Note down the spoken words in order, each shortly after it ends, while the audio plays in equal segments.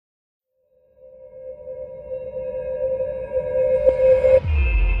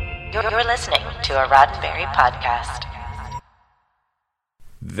You're listening to a Roddenberry podcast.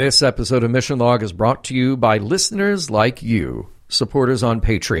 This episode of Mission Log is brought to you by listeners like you, supporters on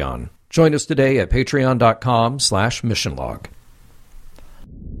Patreon. Join us today at patreon.com/missionlog.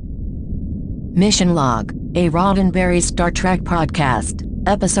 Mission Log, a Roddenberry Star Trek podcast,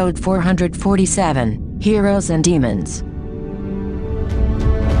 episode 447, Heroes and Demons.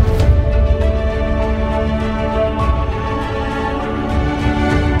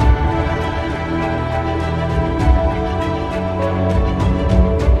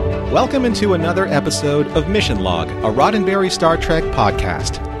 Welcome into another episode of Mission Log, a Roddenberry Star Trek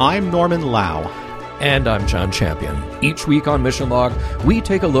podcast. I'm Norman Lau. And I'm John Champion. Each week on Mission Log, we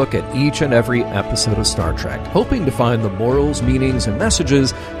take a look at each and every episode of Star Trek, hoping to find the morals, meanings, and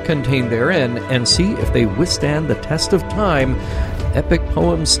messages contained therein and see if they withstand the test of time, epic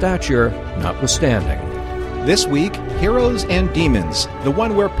poem stature notwithstanding. This week, Heroes and Demons, the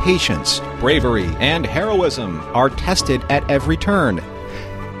one where patience, bravery, and heroism are tested at every turn.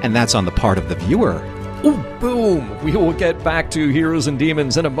 And that's on the part of the viewer. Ooh, boom! We will get back to Heroes and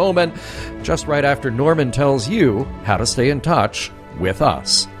Demons in a moment, just right after Norman tells you how to stay in touch with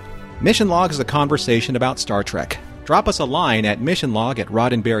us. Mission Log is a conversation about Star Trek. Drop us a line at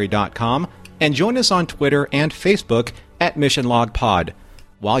missionlog@roddenberry.com and join us on Twitter and Facebook at MissionLogPod.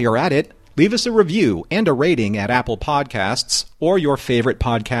 While you're at it, leave us a review and a rating at Apple Podcasts or your favorite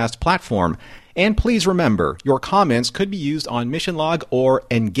podcast platform. And please remember, your comments could be used on Mission Log or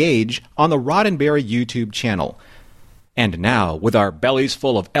Engage on the Roddenberry YouTube channel. And now, with our bellies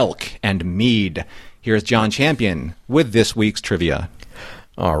full of elk and mead, here's John Champion with this week's trivia.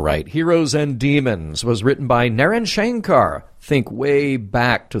 All right, Heroes and Demons was written by Naren Shankar. Think way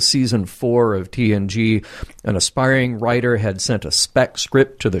back to Season 4 of TNG. An aspiring writer had sent a spec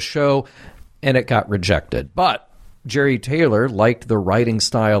script to the show, and it got rejected. But Jerry Taylor liked the writing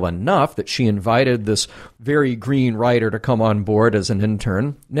style enough that she invited this very green writer to come on board as an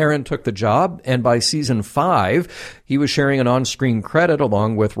intern. Naren took the job, and by Season 5, he was sharing an on-screen credit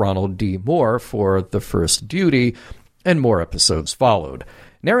along with Ronald D. Moore for The First Duty, and more episodes followed.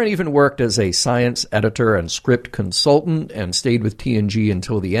 Naren even worked as a science editor and script consultant and stayed with TNG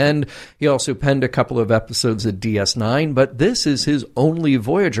until the end. He also penned a couple of episodes at DS9, but this is his only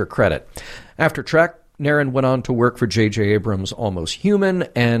Voyager credit. After Trek, Naren went on to work for J.J. Abrams' Almost Human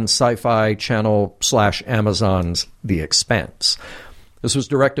and Sci-Fi Channel / Amazon's The Expanse. This was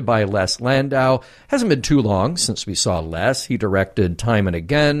directed by Les Landau. Hasn't been too long since we saw Les. He directed Time and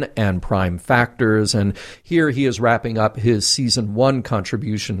Again and Prime Factors, and here he is wrapping up his Season 1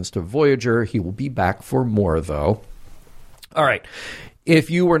 contributions to Voyager. He will be back for more, though. All right.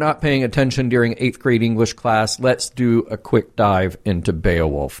 If you were not paying attention during 8th grade English class, let's do a quick dive into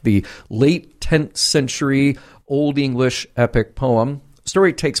Beowulf, the late 10th century Old English epic poem. The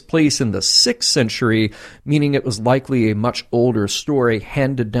story takes place in the 6th century, meaning it was likely a much older story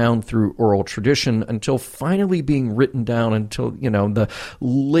handed down through oral tradition until finally being written down until, the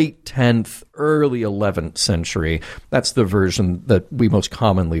late 10th, early 11th century. That's the version that we most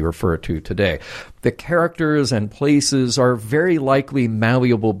commonly refer to today. The characters and places are very likely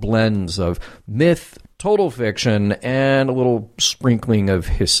malleable blends of myth, total fiction, and a little sprinkling of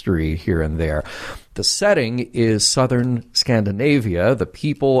history here and there. The setting is southern Scandinavia. The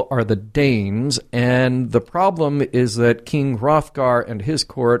people are the Danes, and the problem is that King Hrothgar and his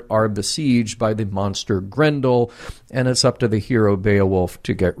court are besieged by the monster Grendel, and it's up to the hero Beowulf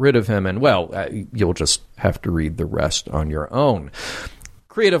to get rid of him. And, you'll just have to read the rest on your own.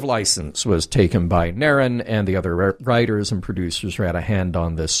 Creative license was taken by Naren, and the other writers and producers who had a hand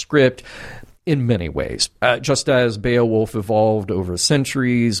on this script. In many ways. Just as Beowulf evolved over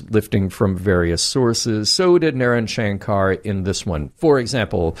centuries, lifting from various sources, so did Naren Shankar in this one. For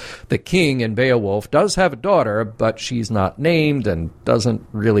example, the king in Beowulf does have a daughter, but she's not named and doesn't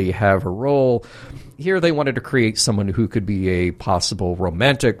really have a role. Here they wanted to create someone who could be a possible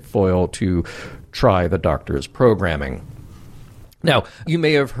romantic foil to try the Doctor's programming. Now, you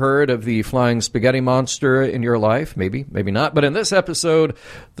may have heard of the flying spaghetti monster in your life, maybe not, but in this episode,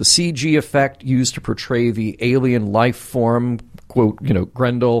 the CG effect used to portray the alien life form, quote,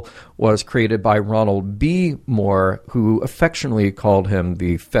 Grendel, was created by Ronald B. Moore, who affectionately called him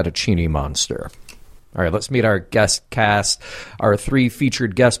the fettuccine monster. All right, let's meet our guest cast. Our 3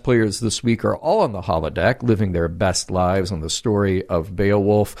 featured guest players this week are all on the holodeck, living their best lives on the story of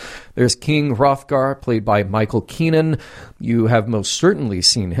Beowulf. There's King Hrothgar, played by Michael Keenan. You have most certainly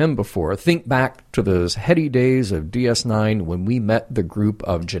seen him before. Think back to those heady days of DS9 when we met the group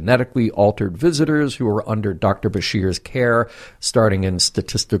of genetically altered visitors who were under Dr. Bashir's care, starting in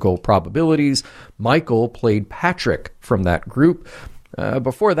statistical probabilities. Michael played Patrick from that group.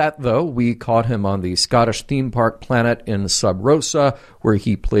 Before that, though, we caught him on the Scottish theme park planet in Sub Rosa, where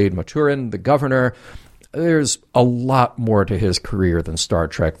he played Maturin, the governor. There's a lot more to his career than Star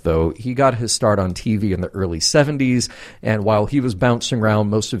Trek, though. He got his start on TV in the early 70s, and while he was bouncing around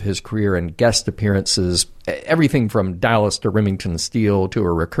most of his career in guest appearances, everything from Dallas to Remington Steele to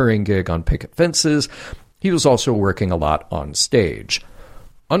a recurring gig on Picket Fences, he was also working a lot on stage.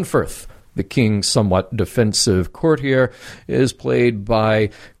 Unferth, the king's somewhat defensive courtier, is played by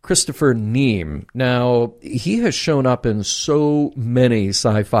Christopher Neame. Now, he has shown up in so many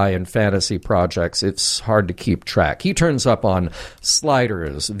sci-fi and fantasy projects, it's hard to keep track. He turns up on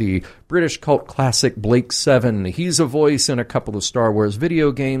Sliders, the British cult classic Blake 7. He's a voice in a couple of Star Wars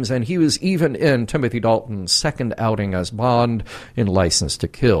video games, and he was even in Timothy Dalton's second outing as Bond in License to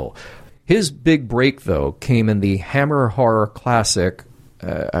Kill. His big break, though, came in the Hammer horror classic,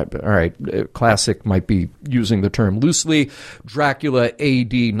 classic might be using the term loosely, Dracula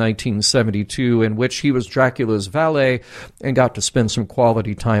AD 1972, in which he was Dracula's valet and got to spend some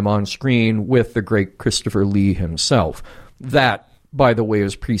quality time on screen with the great Christopher Lee himself. That, by the way,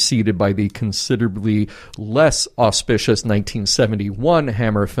 is preceded by the considerably less auspicious 1971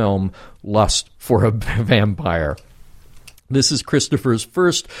 Hammer film, Lust for a Vampire. This is Christopher's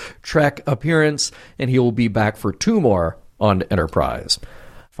first Trek appearance, and he will be back for 2 more on Enterprise.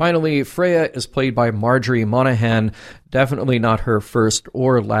 Finally, Freya is played by Marjorie Monaghan, definitely not her first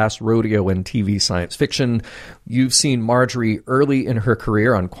or last rodeo in TV science fiction. You've seen Marjorie early in her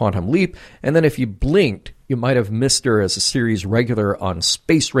career on Quantum Leap, and then if you blinked, you might have missed her as a series regular on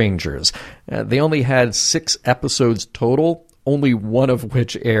Space Rangers. They only had 6 episodes total, only one of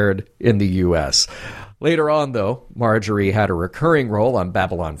which aired in the U.S. Later on, though, Marjorie had a recurring role on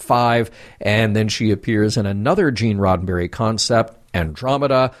Babylon 5, and then she appears in another Gene Roddenberry concept,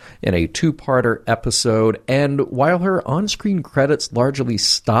 Andromeda, in a 2-parter episode, and while her on-screen credits largely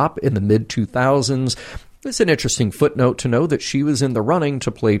stop in the mid-2000s, it's an interesting footnote to know that she was in the running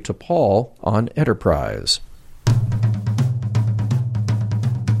to play T'Pol on Enterprise.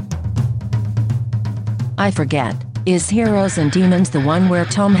 I forget. Is Heroes and Demons the one where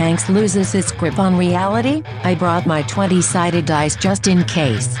Tom Hanks loses his grip on reality? I brought my 20-sided dice just in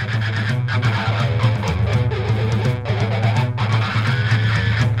case.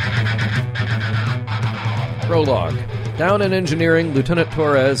 Prologue. Down in engineering, Lieutenant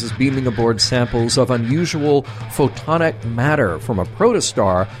Torres is beaming aboard samples of unusual photonic matter from a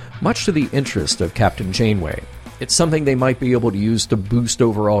protostar, much to the interest of Captain Janeway. It's something they might be able to use to boost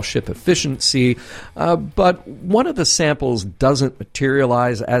overall ship efficiency, but one of the samples doesn't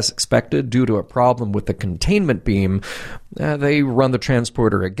materialize as expected due to a problem with the containment beam. They run the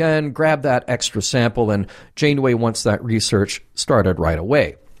transporter again, grab that extra sample, and Janeway wants that research started right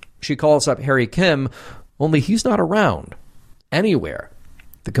away. She calls up Harry Kim, only he's not around. Anywhere.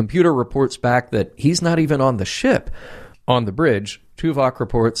 The computer reports back that he's not even on the ship. On the bridge, Tuvok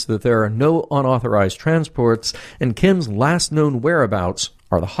reports that there are no unauthorized transports, and Kim's last known whereabouts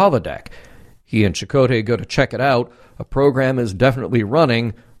are the holodeck. He and Chakotay go to check it out. A program is definitely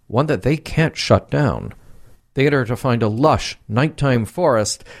running, one that they can't shut down. They enter to find a lush, nighttime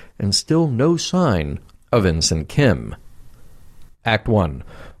forest, and still no sign of Ensign Kim. Act 1.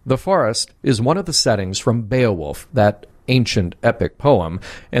 The forest is one of the settings from Beowulf, that ancient epic poem,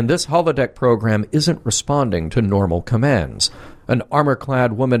 and this holodeck program isn't responding to normal commands. An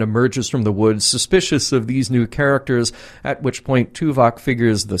armor-clad woman emerges from the woods, suspicious of these new characters, at which point Tuvok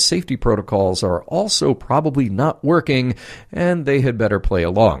figures the safety protocols are also probably not working, and they had better play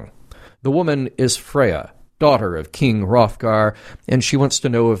along. The woman is Freya, daughter of King Hrothgar, and she wants to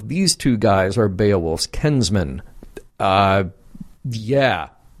know if these 2 guys are Beowulf's kinsmen. Yeah,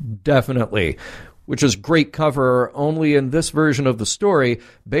 definitely. Which is great cover, only in this version of the story,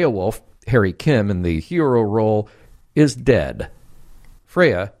 Beowulf, Harry Kim in the hero role, is dead.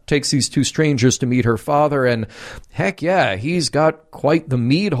 Freya takes these 2 strangers to meet her father, and heck yeah, he's got quite the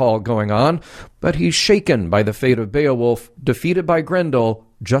mead hall going on, but he's shaken by the fate of Beowulf, defeated by Grendel,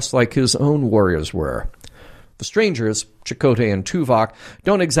 just like his own warriors were. The strangers, Chakotay and Tuvok,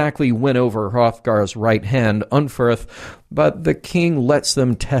 don't exactly win over Hrothgar's right hand, Unferth, but the king lets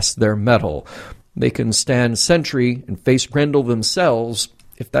them test their mettle. They can stand sentry and face Grendel themselves,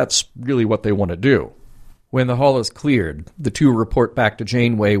 if that's really what they want to do. When the hall is cleared, the 2 report back to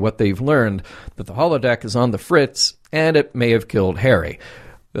Janeway what they've learned, that the holodeck is on the fritz, and it may have killed Harry.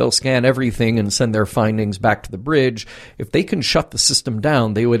 They'll scan everything and send their findings back to the bridge. If they can shut the system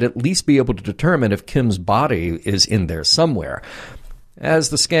down, they would at least be able to determine if Kim's body is in there somewhere. As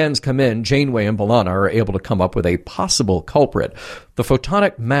the scans come in, Janeway and B'Elanna are able to come up with a possible culprit, the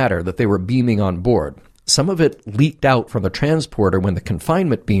photonic matter that they were beaming on board. some of it leaked out from the transporter when the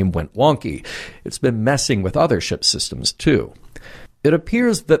confinement beam went wonky. It's been messing with other ship systems, too. It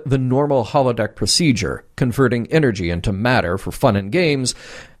appears that the normal holodeck procedure, converting energy into matter for fun and games,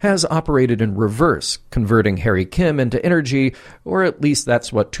 has operated in reverse, converting Harry Kim into energy, or at least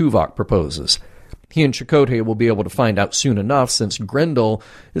that's what Tuvok proposes. He and Chakotay will be able to find out soon enough, since Grendel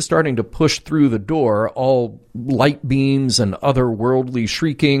is starting to push through the door, all light beams and otherworldly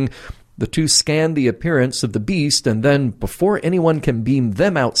shrieking. The two scan the appearance of the beast, and then, before anyone can beam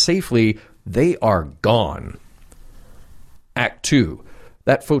them out safely, they are gone. Act 2.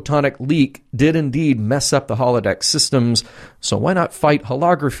 That photonic leak did indeed mess up the holodeck systems, so why not fight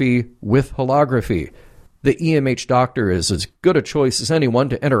holography with holography? The EMH doctor is as good a choice as anyone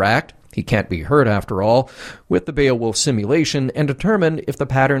to interact, he can't be hurt after all, with the Beowulf simulation and determine if the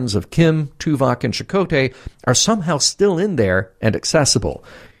patterns of Kim, Tuvok, and Chakotay are somehow still in there and accessible.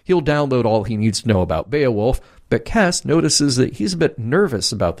 He'll download all he needs to know about Beowulf, but Cass notices that he's a bit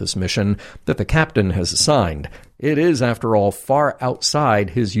nervous about this mission that the captain has assigned. It is, after all, far outside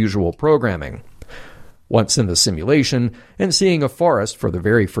his usual programming. Once in the simulation, and seeing a forest for the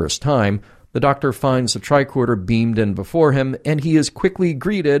very first time, the doctor finds the tricorder beamed in before him, and he is quickly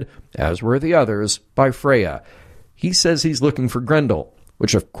greeted, as were the others, by Freya. He says he's looking for Grendel,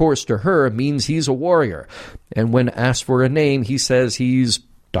 which of course to her means he's a warrior, and when asked for a name, he says he's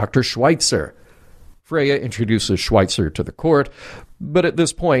Dr. Schweitzer. Freya introduces Schweitzer to the court, but at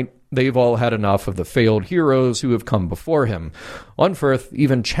this point, they've all had enough of the failed heroes who have come before him. Unferth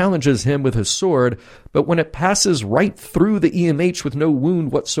even challenges him with his sword, but when it passes right through the EMH with no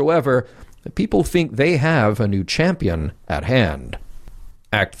wound whatsoever, the people think they have a new champion at hand.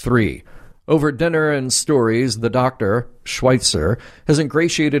 Act 3. Over dinner and stories, the doctor, Schweitzer, has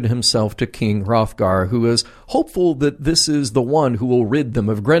ingratiated himself to King Hrothgar, who is hopeful that this is the one who will rid them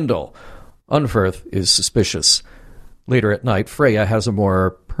of Grendel. Unferth is suspicious. Later at night, Freya has a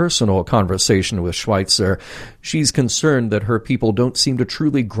more personal conversation with Schweitzer. She's concerned that her people don't seem to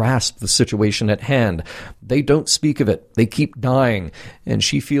truly grasp the situation at hand. They don't speak of it. They keep dying, and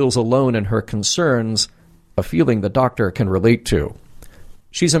she feels alone in her concerns, a feeling the doctor can relate to.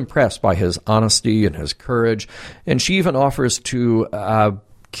 She's impressed by his honesty and his courage, and she even offers to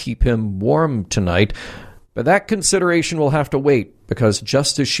keep him warm tonight. But that consideration will have to wait, because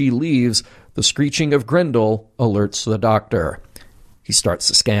just as she leaves, the screeching of Grendel alerts the doctor. He starts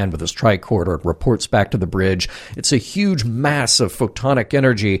to scan with his tricorder and reports back to the bridge. It's a huge mass of photonic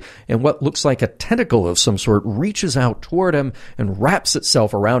energy, and what looks like a tentacle of some sort reaches out toward him and wraps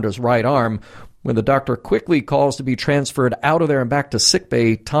itself around his right arm. When the doctor quickly calls to be transferred out of there and back to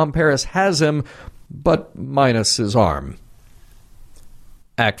sickbay, Tom Paris has him, but minus his arm.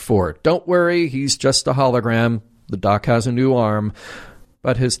 Act 4. Don't worry, he's just a hologram. The doc has a new arm.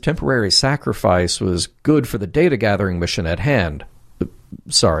 But his temporary sacrifice was good for the data-gathering mission at hand.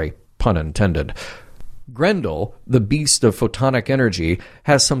 Sorry, pun intended. Grendel, the beast of photonic energy,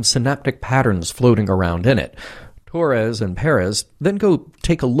 has some synaptic patterns floating around in it. Torres and Perez then go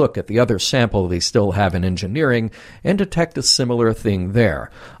take a look at the other sample they still have in engineering and detect a similar thing there,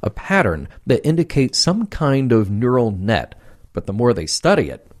 a pattern that indicates some kind of neural net. But the more they study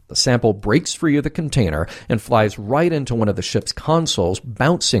it, the sample breaks free of the container and flies right into one of the ship's consoles,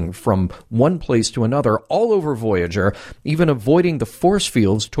 bouncing from one place to another all over Voyager, even avoiding the force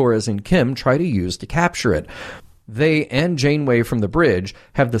fields Torres and Kim try to use to capture it. They and Janeway from the bridge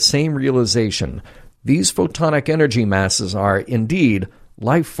have the same realization. These photonic energy masses are, indeed,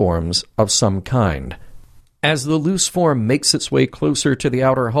 life forms of some kind. As the loose form makes its way closer to the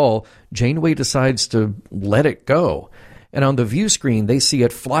outer hull, Janeway decides to let it go. And on the view screen, they see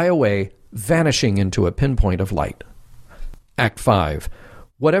it fly away, vanishing into a pinpoint of light. Act 5.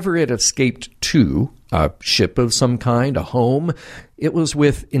 Whatever it escaped to, a ship of some kind, a home, it was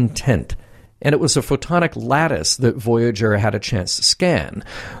with intent. And it was a photonic lattice that Voyager had a chance to scan.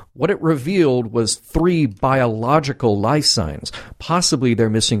 What it revealed was 3 biological life signs. Possibly they're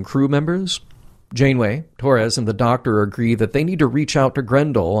missing crew members. Janeway, Torres, and the doctor agree that they need to reach out to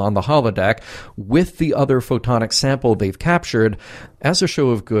Grendel on the holodeck with the other photonic sample they've captured as a show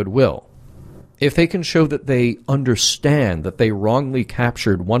of goodwill. If they can show that they understand that they wrongly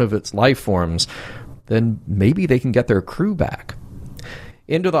captured one of its life forms, then maybe they can get their crew back.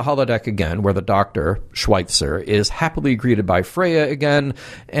 Into the holodeck again, where the doctor, Schweitzer, is happily greeted by Freya again,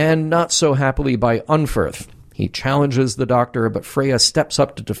 and not so happily by Unferth. He challenges the doctor, but Freya steps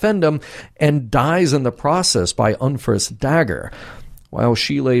up to defend him and dies in the process by Unferth's dagger. While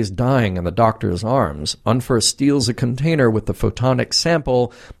she lays dying in the doctor's arms, Unferth steals a container with the photonic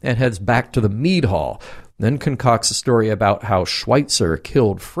sample and heads back to the mead hall, then concocts a story about how Schweitzer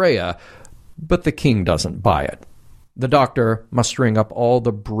killed Freya, But the king doesn't buy it. The doctor, mustering up all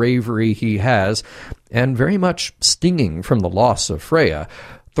the bravery he has, and very much stinging from the loss of Freya,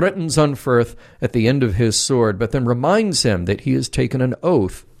 threatens Unferth at the end of his sword, but then reminds him that he has taken an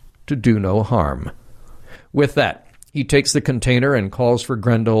oath to do no harm. With that, he takes the container and calls for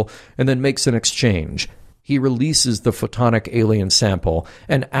Grendel, and then makes an exchange. He releases the photonic alien sample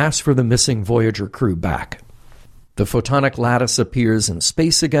and asks for the missing Voyager crew back. The photonic lattice appears in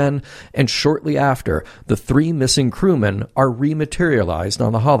space again, and shortly after, the 3 missing crewmen are rematerialized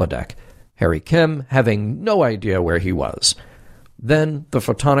on the holodeck, Harry Kim having no idea where he was. Then the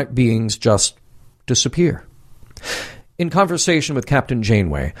photonic beings just disappear. In conversation with Captain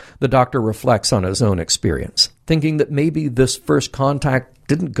Janeway, the Doctor reflects on his own experience, thinking that maybe this first contact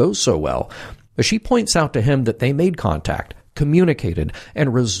didn't go so well, but she points out to him that they made contact, communicated,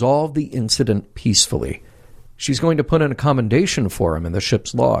 and resolved the incident peacefully. She's going to put in a commendation for him in the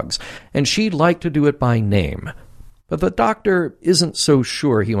ship's logs, and she'd like to do it by name. But the Doctor isn't so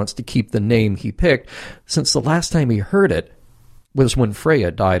sure he wants to keep the name he picked, since the last time he heard it was when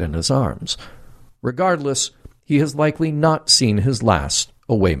Freya died in his arms. Regardless, he has likely not seen his last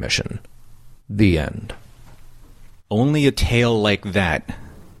away mission. The end. Only a tale like that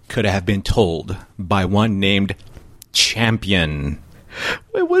could have been told by one named Champion.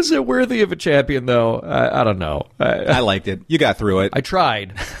 Was it worthy of a champion, though? I don't know. I liked it. You got through it. I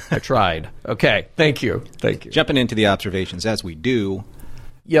tried. Okay, thank you. Jumping into the observations as we do.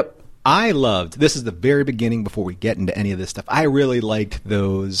 Yep. I loved, this is the very beginning before we get into any of this stuff, I really liked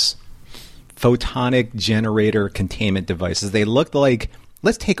those photonic generator containment devices. They looked like,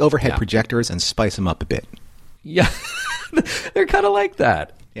 let's take overhead projectors and spice them up a bit. Yeah, they're kind of like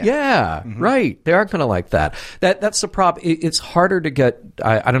that. Yeah, right. They are kind of like that. That's the prop. It's harder to get,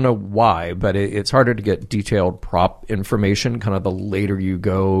 I don't know why, but it's harder to get detailed prop information kind of the later you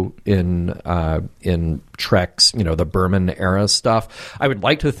go in Trek's, the Berman era stuff. I would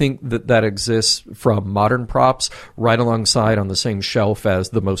like to think that exists from modern props right alongside on the same shelf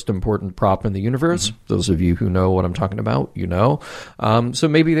as the most important prop in the universe. Those of you who know what I'm talking about, So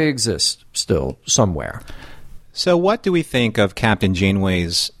maybe they exist still somewhere. So what do we think of Captain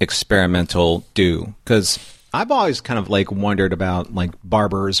Janeway's experimental do? Because I've always kind of wondered about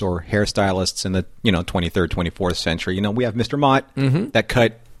barbers or hairstylists in the 23rd, 24th century. We have Mr. Mott that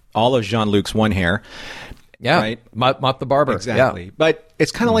cut all of Jean-Luc's one hair. Yeah, right? Mott the barber. Exactly. Yeah. But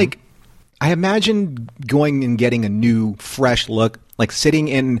it's kind of like, I imagine going and getting a new, fresh look, like sitting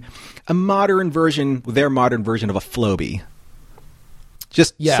in a modern version, their modern version of a Flowbee.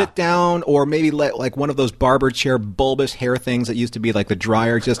 Just sit down, or maybe let one of those barber chair bulbous hair things that used to be like the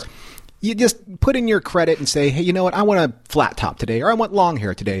dryer. You just put in your credit and say, hey, you know what? I want a flat top today, or I want long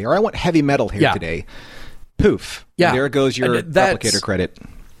hair today, or I want heavy metal hair today. Poof. Yeah. There goes your replicator credit.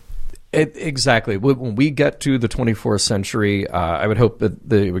 Exactly. When we get to the 24th century, I would hope that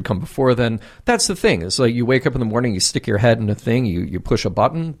it would come before then. That's the thing. It's like you wake up in the morning, you stick your head in a thing, you push a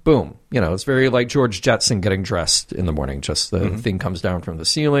button, boom. It's very like George Jetson getting dressed in the morning. Just the thing comes down from the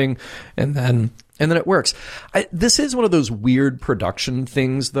ceiling, and then it works. This is one of those weird production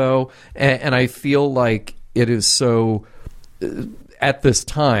things, though, and I feel like it is so... at this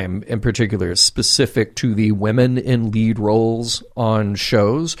time, in particular, specific to the women in lead roles on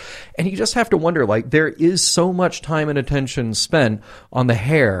shows. And you just have to wonder, there is so much time and attention spent on the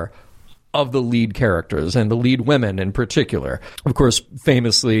hair of the lead characters and the lead women in particular. Of course,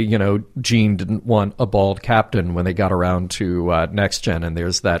 famously, Gene didn't want a bald captain when they got around to Next Gen, and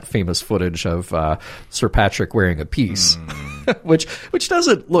there's that famous footage of Sir Patrick wearing a piece, which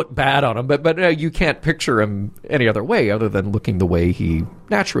doesn't look bad on him, but you can't picture him any other way other than looking the way he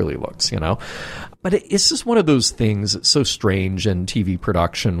naturally looks, But it's just one of those things that's so strange in TV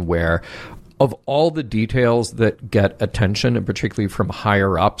production where of all the details that get attention, and particularly from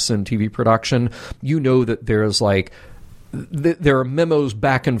higher ups in TV production, that there's there are memos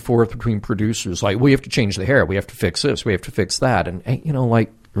back and forth between producers, we have to change the hair, we have to fix this, we have to fix that, and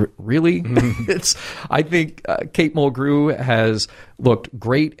really? I think Kate Mulgrew has looked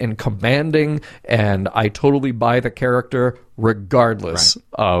great and commanding, and I totally buy the character regardless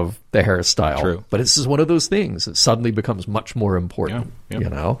of the hairstyle. True. But this is one of those things that suddenly becomes much more important,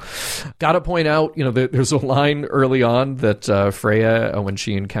 Got to point out, there's a line early on that Freya, when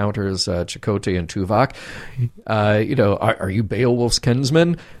she encounters Chakotay and Tuvok, are you Beowulf's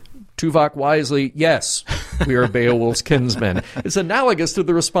kinsman? Tuvok wisely, yes, we are Beowulf's kinsmen. It's analogous to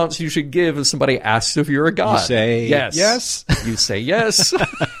the response you should give if somebody asks if you're a god. You say yes. Yes. You say yes.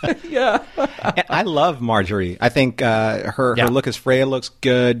 Yeah. I love Marjorie. I think her look as Freya looks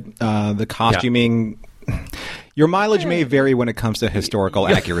good. The costuming, Your mileage may vary when it comes to historical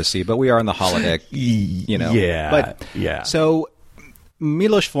accuracy, but we are in the holodeck, you know. Yeah. But, so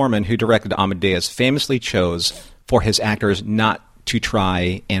Milos Forman, who directed Amadeus, famously chose for his actors not to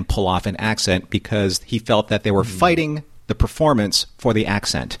try and pull off an accent because he felt that they were fighting the performance for the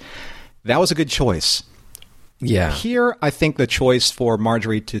accent. That was a good choice. Yeah. Here, I think the choice for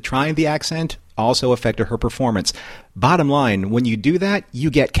Marjorie to try the accent also affected her performance. Bottom line, when you do that, you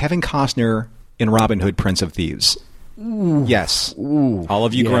get Kevin Costner in Robin Hood, Prince of Thieves. Ooh. Yes. Ooh. All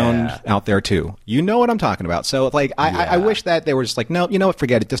of you grown out there, too. You know what I'm talking about. So, like, I wish that they were just like, no, you know what,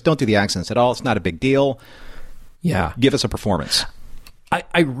 forget it. Just don't do the accents at all. It's not a big deal. Yeah. Give us a performance.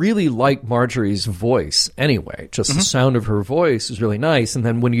 I really like Marjorie's voice anyway. Just the sound of her voice is really nice. And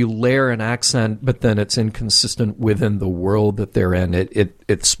then when you layer an accent, but then it's inconsistent within the world that they're in,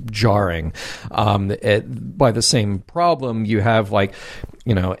 it's jarring. By the same problem, you have like,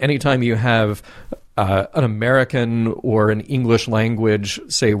 you know, anytime you have an American or an English language,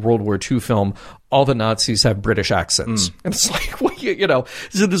 say World War II film, all the Nazis have British accents. And it's like, well, you know,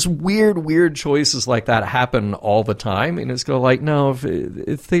 so this weird choices like that happen all the time. And it's like, no,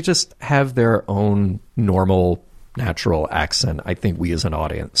 if they just have their own normal, natural accent, I think we as an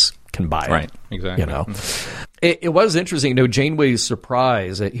audience can buy it. Right, exactly. You know, it was interesting. You know, Janeway's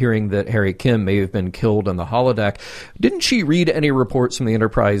surprise at hearing that Harry Kim may have been killed on the holodeck. Didn't she read any reports from the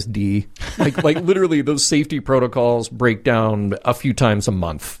Enterprise D? Like literally, those safety protocols break down a few times a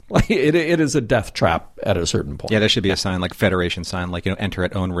month. Like it is a death trap at a certain point. Yeah, there should be a sign, like Federation sign, like, you know, enter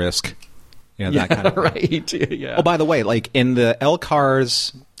at own risk. You know, that kind of thing. Right. Yeah. Oh, by the way, like in the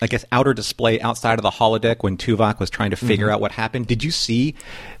LCAR's, I guess, outer display outside of the holodeck when Tuvok was trying to figure out what happened, did you see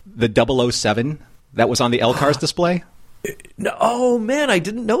the 007 that was on the LCAR's display? No, oh, man, I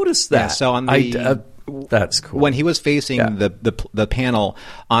didn't notice that. Yeah, so on the... that's cool. When he was facing the panel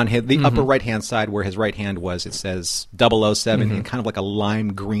on the upper right-hand side where his right hand was, it says 007 in kind of like a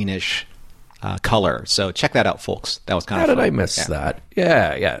lime greenish color. So check that out, folks. That was kind of fun. How did I miss that?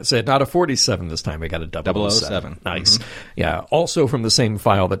 Yeah. So not a 47 this time. We got a 007. Nice. Yeah. Also from the same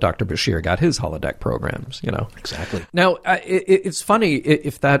file that Dr. Bashir got his holodeck programs, you know. Exactly. Now, it's funny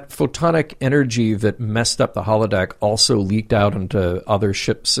if that photonic energy that messed up the holodeck also leaked out into other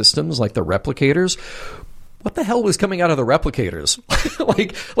ship systems like the replicators. What the hell was coming out of the replicators?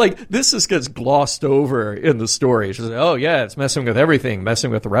 like this gets glossed over in the story. She's like, oh yeah, it's messing with everything,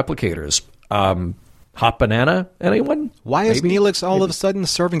 messing with the replicators. Hot banana? Anyone? Why is Neelix all of a sudden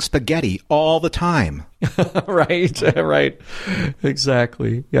serving spaghetti all the time? Right.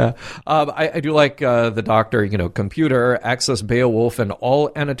 Exactly. Yeah. I do like the Doctor, you know, computer, access Beowulf, and all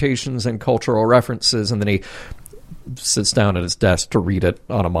annotations and cultural references, and then he sits down at his desk to read it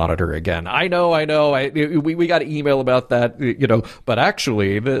on a monitor again. I know. We got an email about that, you know, but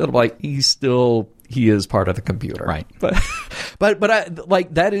actually, like he is part of the computer, right? But I,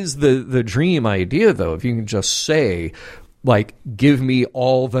 like that is the dream idea, though. If you can just say, like, give me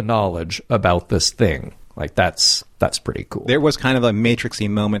all the knowledge about this thing, like that's pretty cool. There was kind of a Matrixy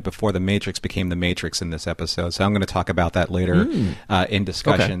moment before the Matrix became the Matrix in this episode, so I'm going to talk about that later in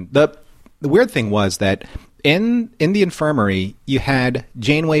discussion. Okay. The weird thing was that in the infirmary, you had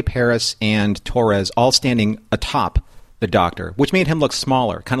Janeway, Paris, and Torres all standing atop the Doctor, which made him look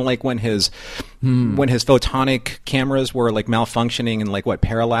smaller, kind of like when his photonic cameras were like malfunctioning and like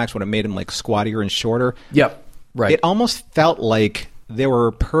parallax, when it made him like squattier and shorter. Yep, right. It almost felt like they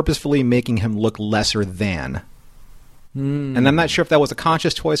were purposefully making him look lesser than. And I'm not sure if that was a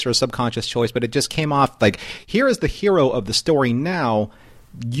conscious choice or a subconscious choice, but it just came off like, here is the hero of the story now.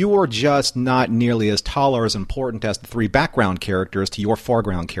 You're just not nearly as tall or as important as the three background characters to your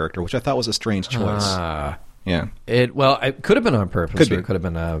foreground character, which I thought was a strange choice. Yeah. It could have been on purpose, or it could have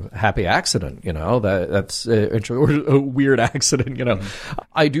been a happy accident, you know. That's a weird accident, you know.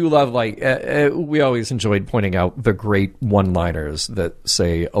 I do love, we always enjoyed pointing out the great one-liners that,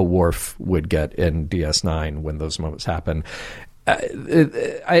 say, a Worf would get in DS9 when those moments happen.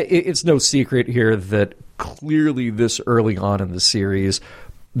 It's no secret here that clearly this early on in the series,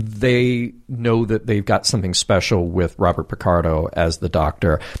 they know that they've got something special with Robert Picardo as the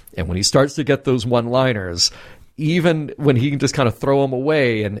Doctor. And when he starts to get those one-liners, even when he can just kind of throw them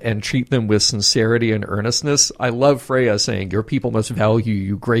away and treat them with sincerity and earnestness, I love Freya saying, your people must value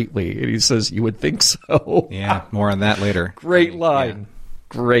you greatly. And he says, you would think so. Yeah, more on that later. Great line. Yeah.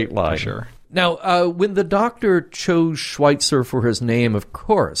 Great line. For sure. Now, when the Doctor chose Schweitzer for his name, of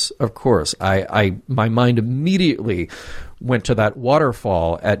course, my mind immediately went to that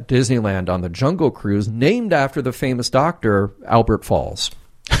waterfall at Disneyland on the Jungle Cruise, named after the famous Doctor, Albert Falls.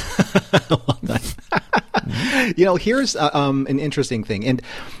 You know, here's an interesting thing, and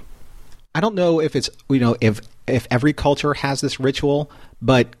I don't know if it's, you know, if if every culture has this ritual,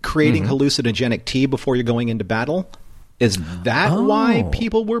 but creating hallucinogenic tea before you're going into battle, is that why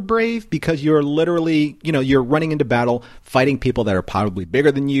people were brave? Because you're literally, you're running into battle, fighting people that are probably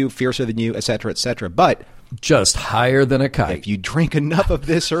bigger than you, fiercer than you, et cetera, et cetera. But just higher than a kite. If you drink enough of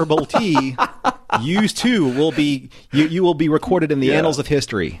this herbal tea, you too will be you will be recorded in the annals of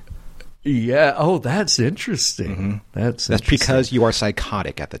history. Yeah. Oh, that's interesting. That's because you are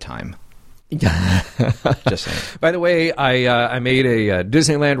psychotic at the time. Just saying. By the way, I made a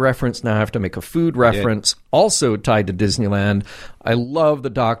Disneyland reference. Now I have to make a food reference, also tied to Disneyland. I love the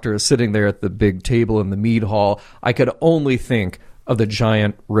doctor sitting there at the big table in the mead hall. I could only think of the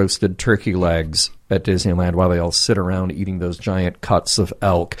giant roasted turkey legs at Disneyland while they all sit around eating those giant cuts of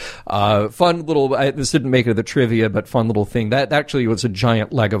elk. Fun little, this didn't make it the trivia, but fun little thing. That actually was a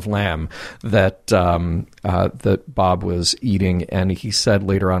giant leg of lamb that that Bob was eating, and he said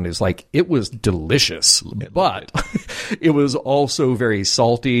later on, it was delicious, but it was also very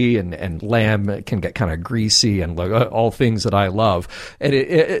salty, and lamb can get kind of greasy, and all things that I love.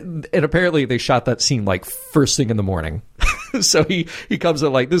 And apparently they shot that scene first thing in the morning. So he comes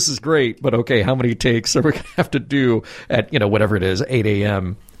in this is great, but okay, how many takes are we going to have to do at, whatever it is, 8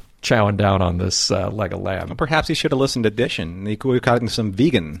 a.m., chowing down on this leg of lamb? Well, perhaps he should have listened to Edition. He could have gotten some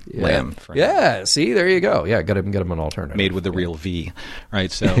vegan lamb. For him. Yeah, see, there you go. Yeah, get him an alternative. Made with the real V, right?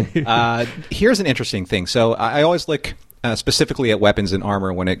 So here's an interesting thing. So I always look specifically at weapons and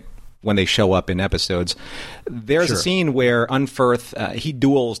armor when they show up in episodes. There's a scene where Unferth, he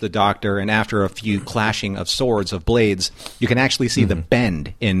duels the Doctor, and after a few clashing of swords, of blades, you can actually see the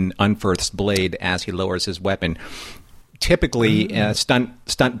bend in Unferth's blade as he lowers his weapon. Typically,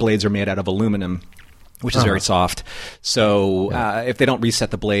 stunt blades are made out of aluminum, which is very soft. So if they don't reset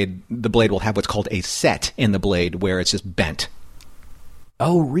the blade will have what's called a set in the blade, where it's just bent.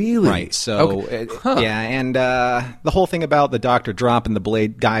 Oh, really? Right. So, and the whole thing about the Doctor dropping the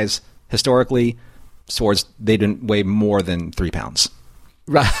blade, guys, historically, swords, they didn't weigh more than 3 pounds.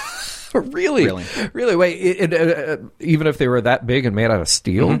 Right. Really? Wait, even if they were that big and made out of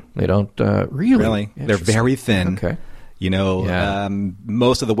steel, they don't really? They're very thin. Okay.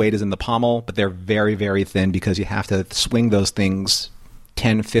 Most of the weight is in the pommel, but they're very, very thin because you have to swing those things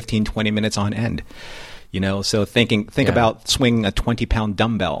 10, 15, 20 minutes on end. So think about swinging a 20-pound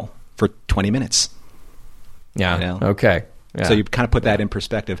dumbbell for 20 minutes. Yeah. Okay. Yeah. So you kind of put that in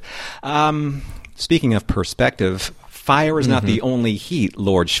perspective. Speaking of perspective, fire is not the only heat,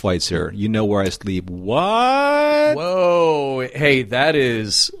 Lord Schweitzer. You know where I sleep. What? Whoa. Hey,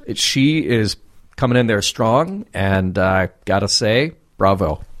 she is coming in there strong, and gotta say,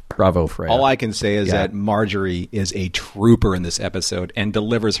 bravo. Bravo, Freya. All I can say is that Marjorie is a trooper in this episode and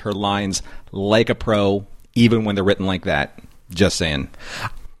delivers her lines like a pro, even when they're written like that. Just saying.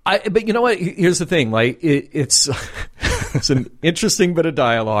 But you know what? Here's the thing. It's it's an interesting bit of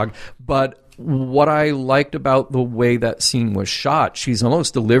dialogue, but what I liked about the way that scene was shot, she's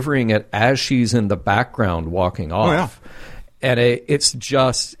almost delivering it as she's in the background walking off. Oh, yeah. And it's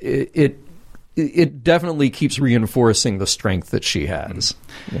just... It definitely keeps reinforcing the strength that she has,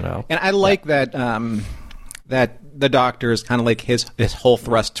 And I like that that the Doctor is kind of like his whole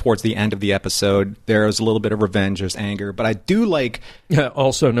thrust towards the end of the episode. There's a little bit of revenge, there's anger, but I do like...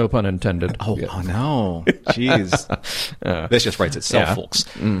 also, no pun intended. Oh no. Jeez. This just writes itself, folks.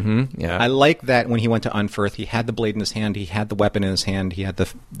 Mm-hmm. Yeah. I like that when he went to Unferth, he had the blade in his hand, he had the weapon in his hand, he had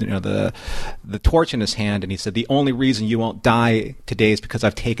the torch in his hand, and he said, the only reason you won't die today is because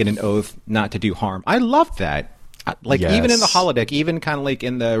I've taken an oath not to do harm. I love that. Even in the holodeck, even kind of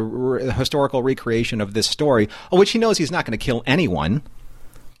in the historical recreation of this story, which he knows he's not going to kill anyone.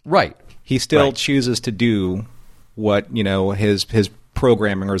 Right. He still chooses to do what, his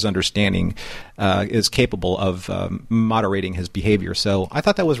programming or his understanding is capable of moderating his behavior. So I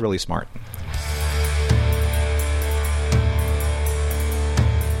thought that was really smart.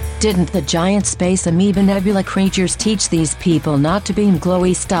 Didn't the giant space amoeba nebula creatures teach these people not to beam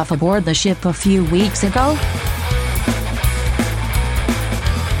glowy stuff aboard the ship a few weeks ago?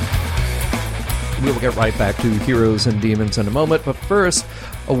 We'll get right back to Heroes and Demons in a moment, but first,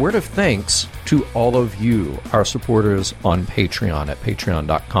 a word of thanks to all of you, our supporters on Patreon at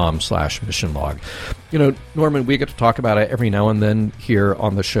patreon.com/missionlog. Norman, we get to talk about it every now and then here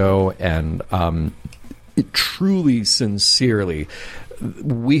on the show, and it truly, sincerely,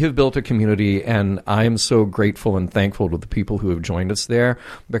 we have built a community, and I am so grateful and thankful to the people who have joined us there,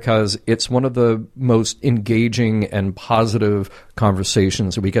 because it's one of the most engaging and positive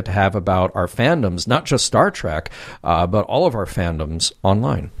conversations that we get to have about our fandoms, not just Star Trek, but all of our fandoms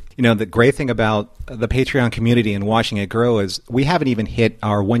online. The great thing about the Patreon community and watching it grow is we haven't even hit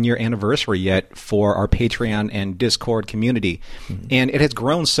our 1-year anniversary yet for our Patreon and Discord community. Mm-hmm. And it has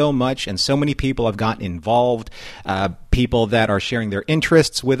grown so much, and so many people have gotten involved, people that are sharing their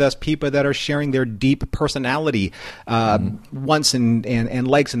interests with us, people that are sharing their deep personality wants and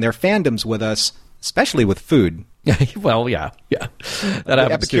likes and their fandoms with us, especially with food. Well, yeah.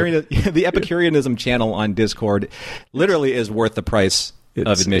 The Epicureanism channel on Discord literally is worth the price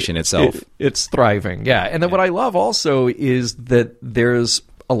of admission itself. It's thriving, yeah. And then what I love also is that there's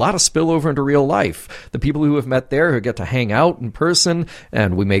a lot of spillover into real life. The people who have met there who get to hang out in person,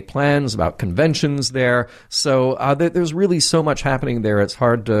 and we make plans about conventions there. So there's really so much happening there. It's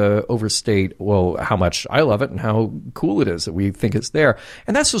hard to overstate, how much I love it and how cool it is that we think it's there.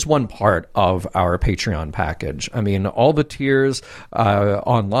 And that's just one part of our Patreon package. I mean, all the tiers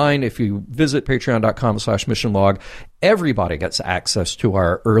online, if you visit patreon.com/missionlog, everybody gets access to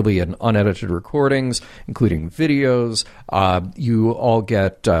our early and unedited recordings, including videos. You all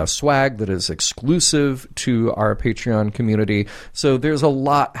get swag that is exclusive to our Patreon community. So there's a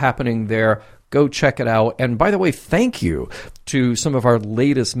lot happening there. Go check it out. And by the way, thank you to some of our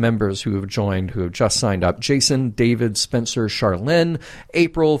latest members who have joined, who have just signed up. Jason, David, Spencer, Charlene,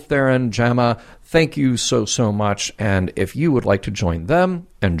 April, Theron, Jama. Thank you so much. And if you would like to join them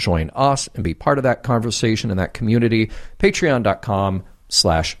and join us and be part of that conversation and that community,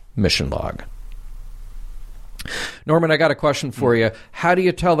 patreon.com/missionlog. Norman, I got a question for you. How do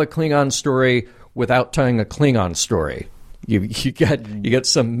you tell the Klingon story without telling a Klingon story? You get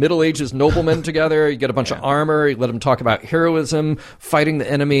some Middle Ages noblemen together, you get a bunch of armor, you let them talk about heroism, fighting the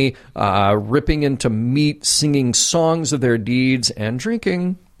enemy, ripping into meat, singing songs of their deeds, and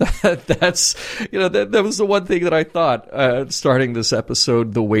drinking. That's, that was the one thing that I thought starting this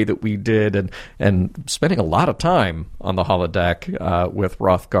episode the way that we did, and spending a lot of time on the holodeck with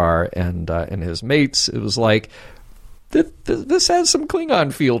Hrothgar and his mates. It was like, this has some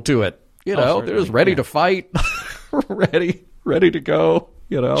Klingon feel to it. They're just ready to fight, ready to go.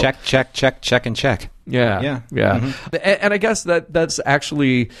 Check, and check. Yeah. Mm-hmm. And I guess that's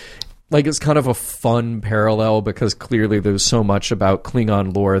actually, it's kind of a fun parallel, because clearly there's so much about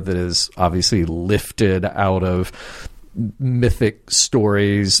Klingon lore that is obviously lifted out of mythic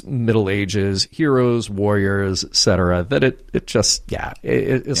stories, Middle Ages, heroes, warriors, etc., that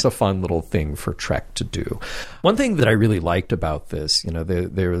it's a fun little thing for Trek to do. One thing that I really liked about this,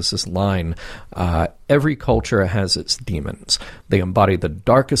 there was this line, every culture has its demons. They embody the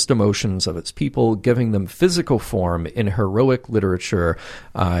darkest emotions of its people. Giving them physical form in heroic literature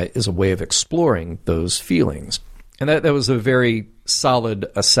is a way of exploring those feelings. And that was a very solid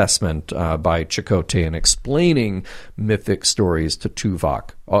assessment by Chakotay in explaining mythic stories to Tuvok.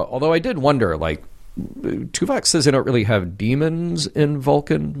 Although I did wonder, Tuvok says they don't really have demons in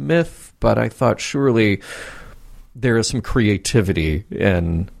Vulcan myth, but I thought surely there is some creativity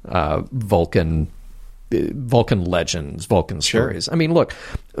in Vulcan legends, Vulcan stories. I mean, look,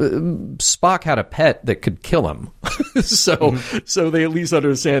 Spock had a pet that could kill him. So they at least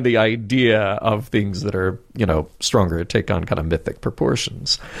understand the idea of things that are, stronger to take on kind of mythic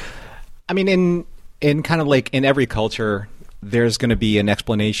proportions. I mean, in kind of in every culture, there's going to be an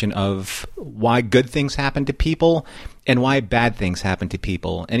explanation of why good things happen to people and why bad things happen to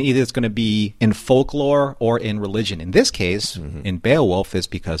people. And either it's going to be in folklore or in religion. In this case, in Beowulf, is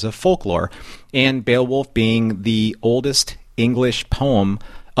because of folklore. And Beowulf being the oldest English poem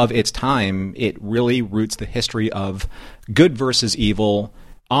of its time, it really roots the history of good versus evil,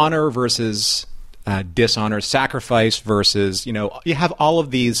 honor versus dishonor, sacrifice versus, you have all of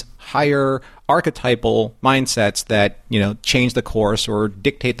these higher archetypal mindsets that, change the course or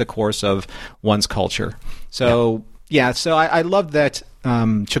dictate the course of one's culture. So, so I love that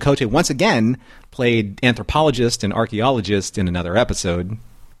Chakotay once again played anthropologist and archaeologist in another episode.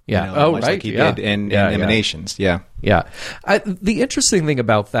 Yeah. Much like he did in Emanations. Yeah. The interesting thing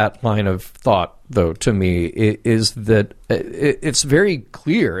about that line of thought, though, to me, is that it's very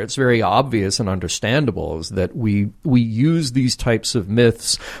clear, it's very obvious and understandable, is that we use these types of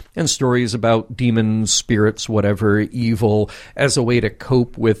myths and stories about demons, spirits, whatever, evil, as a way to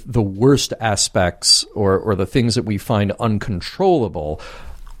cope with the worst aspects or the things that we find uncontrollable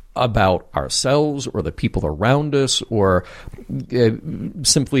about ourselves or the people around us, or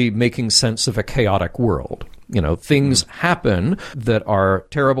simply making sense of a chaotic world. Things happen that are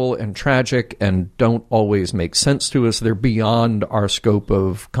terrible and tragic and don't always make sense to us. They're beyond our scope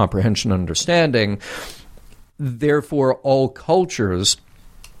of comprehension and understanding. Therefore, all cultures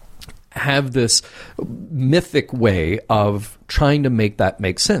have this mythic way of trying to make that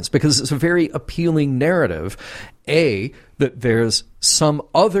make sense, because it's a very appealing narrative. that there's some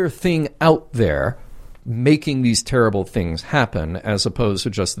other thing out there making these terrible things happen, as opposed to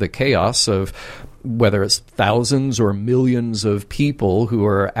just the chaos of whether it's thousands or millions of people who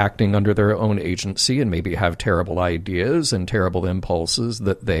are acting under their own agency and maybe have terrible ideas and terrible impulses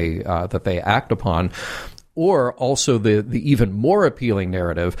that they act upon. Or also the even more appealing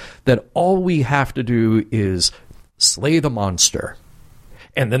narrative that all we have to do is slay the monster,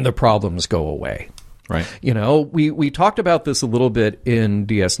 and then the problems go away. Right. We talked about this a little bit in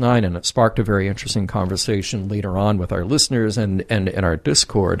DS9, and it sparked a very interesting conversation later on with our listeners and in our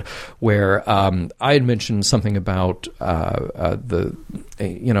Discord, where I had mentioned something about the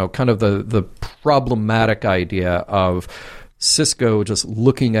problematic idea of Sisko just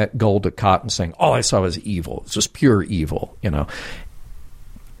looking at Gul Dukat and saying, all I saw was evil. It's just pure evil,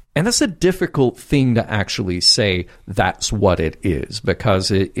 And that's a difficult thing to actually say that's what it is, because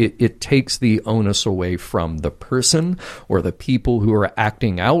it takes the onus away from the person or the people who are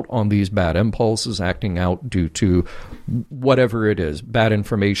acting out on these bad impulses, acting out due to whatever it is, bad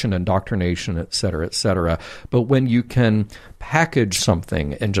information, indoctrination, et cetera, et cetera. But when you can package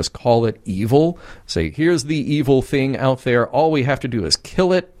something and just call it evil, say, here's the evil thing out there, all we have to do is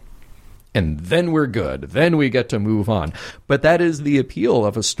kill it, and then we're good. Then we get to move on. But that is the appeal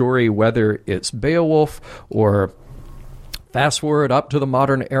of a story, whether it's Beowulf or fast forward up to the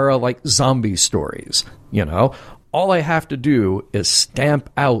modern era like zombie stories. All I have to do is stamp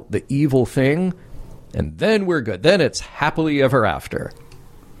out the evil thing, and then we're good. Then it's happily ever after.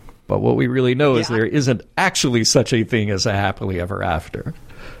 But what we really know is there isn't actually such a thing as a happily ever after.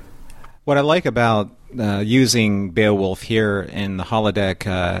 What I like about using Beowulf here in the holodeck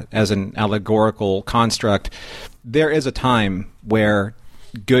as an allegorical construct, there is a time where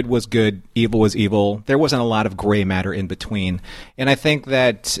good was good, evil was evil. There wasn't a lot of gray matter in between. And I think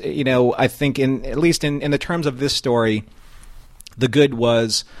that, at least in the terms of this story, the good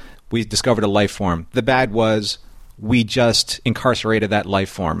was we discovered a life form. The bad was we just incarcerated that life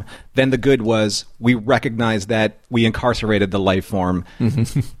form. Then the good was we recognized that we incarcerated the life form.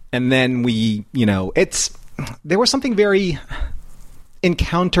 And then there was something very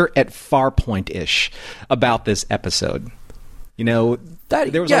Encounter at Farpoint-ish about this episode. There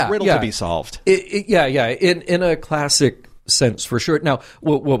was a riddle to be solved. In a classic sense, for sure. Now,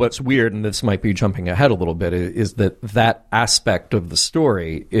 what's weird, and this might be jumping ahead a little bit, is that aspect of the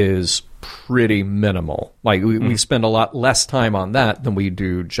story is pretty minimal. Like, we spend a lot less time on that than we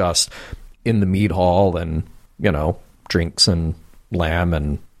do just in the mead hall and, drinks and lamb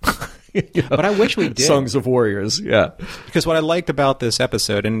and... But I wish we did. Songs of Warriors, yeah. Because what I liked about this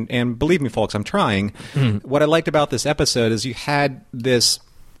episode, and believe me, folks, I'm trying, what I liked about this episode is you had this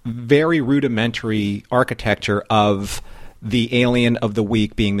very rudimentary architecture of the alien of the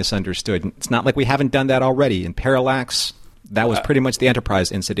week being misunderstood. It's not like we haven't done that already. In Parallax, that was pretty much the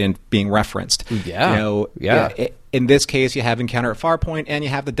Enterprise incident being referenced. In this case, you have Encounter at Farpoint, and you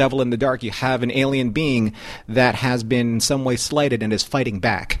have the Devil in the Dark. You have an alien being that has been in some way slighted and is fighting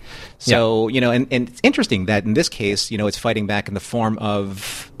back. So, and it's interesting that in this case, it's fighting back in the form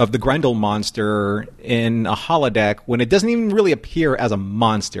of the Grendel monster in a holodeck when it doesn't even really appear as a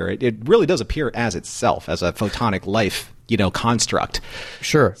monster. It really does appear as itself, as a photonic life, construct.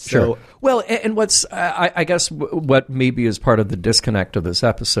 Sure. Well, and what's, I guess, what maybe is part of the disconnect of this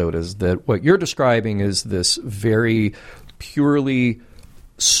episode is that what you're describing is this very purely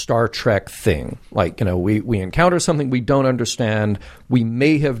Star Trek thing. Like, we encounter something we don't understand, we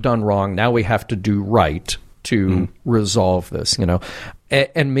may have done wrong, now we have to do right to resolve this,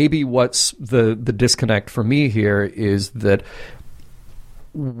 And maybe what's the disconnect for me here is that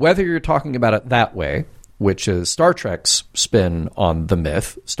whether you're talking about it that way, which is Star Trek's spin on the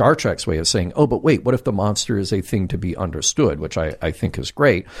myth, Star Trek's way of saying, oh, but wait, what if the monster is a thing to be understood, which I think is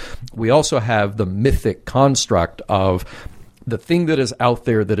great. We also have the mythic construct of the thing that is out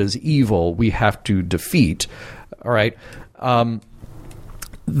there that is evil, we have to defeat. All right.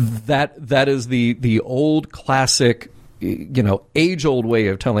 That is the old classic, age-old way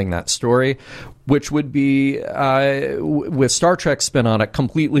of telling that story, which would be, with Star Trek's spin on it,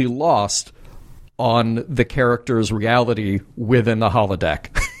 completely lost on the character's reality within the holodeck,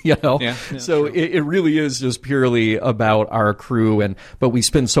 So it really is just purely about our crew, but we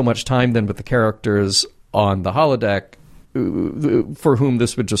spend so much time then with the characters on the holodeck for whom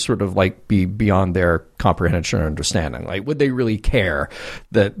this would just sort of like be beyond their comprehension or understanding. Like, would they really care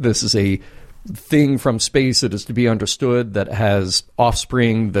that this is a thing from space that is to be understood, that has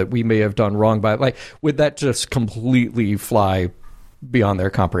offspring that we may have done wrong by? Like, would that just completely fly beyond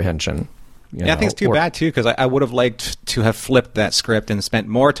their comprehension? I think it's too bad, too, because I would have liked to have flipped that script and spent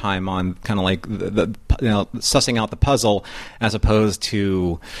more time on kind of like the sussing out the puzzle, as opposed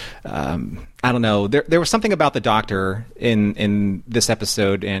to, I don't know. There was something about the Doctor in this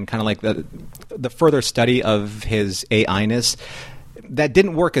episode, and kind of like the further study of his AI-ness, that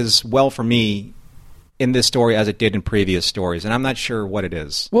didn't work as well for me in this story as it did in previous stories, and I'm not sure what it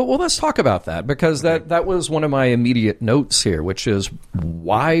is. Well, let's talk about that, because that was one of my immediate notes here, which is,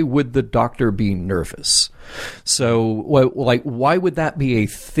 why would the Doctor be nervous? So, why would that be a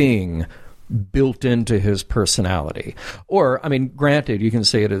thing built into his personality? Or, I mean, granted, you can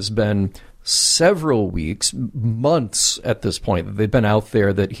say it has been several weeks, months at this point that they've been out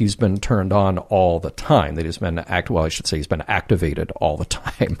there, that he's been turned on all the time, that he's been he's been activated all the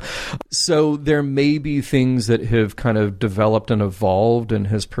time. So there may be things that have kind of developed and evolved in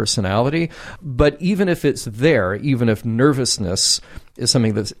his personality, but even if it's there, even if nervousness is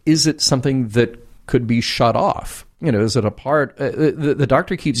something is it something that could be shut off? Is it a part? The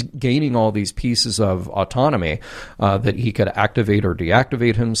Doctor keeps gaining all these pieces of autonomy that he could activate or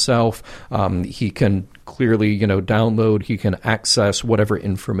deactivate himself. He can clearly, download. He can access whatever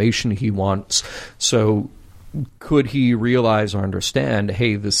information he wants. So, could he realize or understand,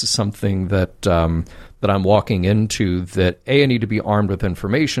 hey, this is something that I'm walking into, that I need to be armed with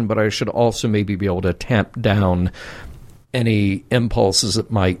information, but I should also maybe be able to tamp down any impulses that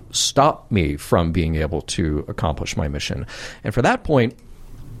might stop me from being able to accomplish my mission. And for that point,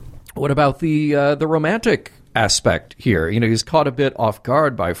 what about the romantic aspect here? He's caught a bit off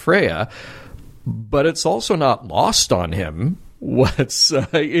guard by Freya, but it's also not lost on him what's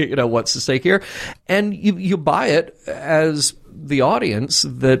at stake here, and you buy it as the audience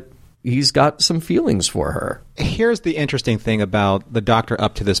that he's got some feelings for her. Here's the interesting thing about the Doctor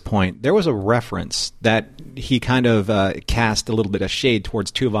up to this point. There was a reference that he kind of cast a little bit of shade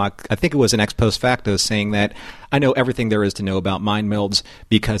towards Tuvok. I think it was an ex post facto, saying that I know everything there is to know about mind melds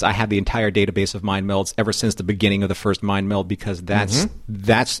because I have the entire database of mind melds ever since the beginning of the first mind meld, because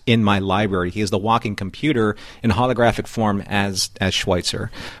that's in my library. He is the walking computer in holographic form as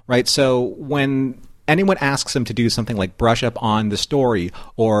Schweitzer, right? So when anyone asks him to do something like brush up on the story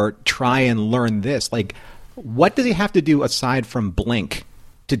or try and learn this, like, what does he have to do aside from blink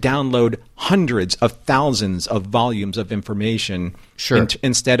to download hundreds of thousands of volumes of information? Sure.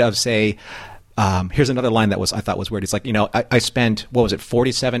 Instead of, say, here's another line that I thought was weird. It's like, I spent,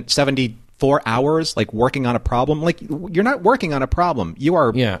 74 hours like working on a problem. Like, you're not working on a problem. You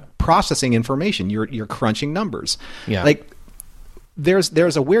are processing information. You're crunching numbers. Yeah. Like,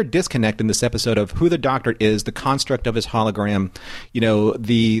 there's a weird disconnect in this episode of who the Doctor is, the construct of his hologram,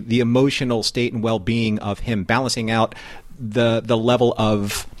 the emotional state and well-being of him, balancing out the level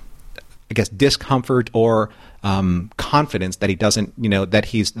of, I guess, discomfort or confidence that he doesn't, that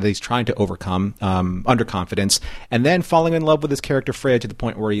he's trying to overcome, underconfidence, and then falling in love with his character Freya to the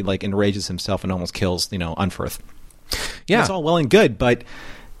point where he like enrages himself and almost kills, Unferth. Yeah, it's all well and good, but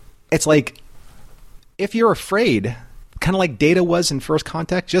it's like, if you're afraid, kind of like Data was in First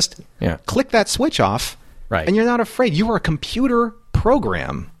Contact, just click that switch off, right? And you're not afraid. You are a computer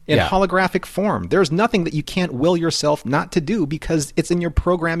program in holographic form. There's nothing that you can't will yourself not to do because it's in your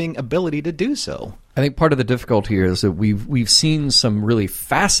programming ability to do so. I think part of the difficulty here is that we've seen some really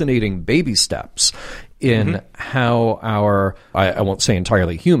fascinating baby steps in how our, I won't say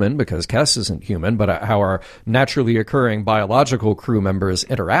entirely human because Kes isn't human, but how our naturally occurring biological crew members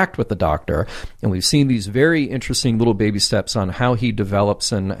interact with the Doctor. And we've seen these very interesting little baby steps on how he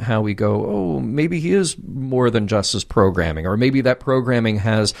develops and how we go, oh, maybe he is more than just his programming, or maybe that programming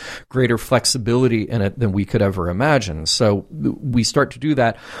has greater flexibility in it than we could ever imagine. So we start to do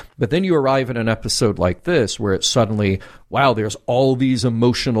that. But then you arrive at an episode like this where it's suddenly, wow, there's all these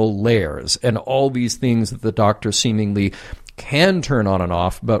emotional layers and all these things that the Doctor seemingly can turn on and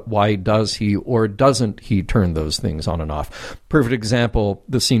off, but why does he or doesn't he turn those things on and off? Perfect example,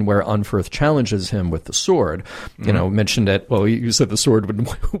 the scene where Unferth challenges him with the sword. Mentioned it, well, you said the sword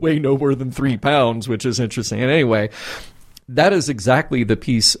would weigh no more than 3 pounds, which is interesting. And anyway, that is exactly the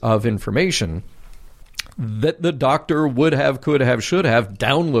piece of information that the Doctor would have, could have, should have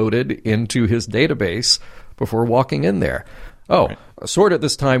downloaded into his database before walking in there. Oh, right. A sword at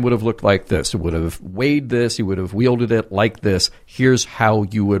this time would have looked like this. It would have weighed this. He would have wielded it like this. Here's how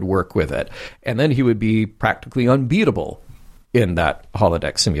you would work with it. And then he would be practically unbeatable in that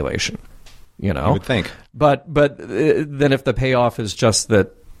holodeck simulation. You would think. But then if the payoff is just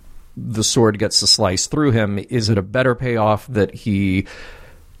that the sword gets to slice through him, is it a better payoff that he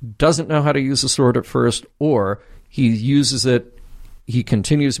doesn't know how to use the sword at first, or he uses it, he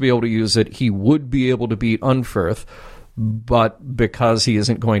continues to be able to use it, he would be able to beat Unferth, but because he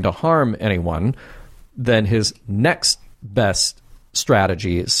isn't going to harm anyone, then his next best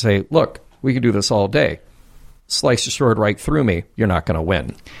strategy is say, look, we can do this all day. Slice your sword right through me, you're not going to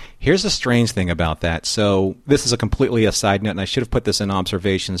win. Here's the strange thing about that. So this is completely a side note, and I should have put this in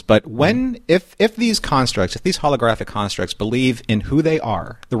observations. But if these constructs, if these holographic constructs believe in who they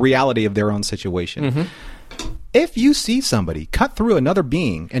are, the reality of their own situation, if you see somebody cut through another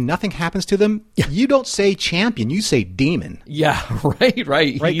being and nothing happens to them, you don't say champion, you say demon. Yeah, right.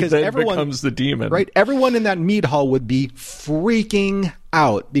 He then everyone becomes the demon. Right? Everyone in that mead hall would be freaking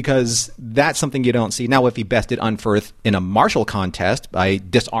out because that's something you don't see. Now, if he bested Unferth in a martial contest by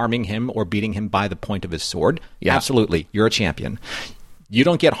disarming him or beating him by the point of his sword, absolutely, you're a champion. You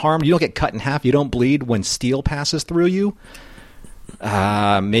don't get harmed, you don't get cut in half, you don't bleed when steel passes through you.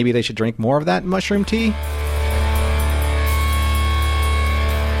 Maybe they should drink more of that mushroom tea.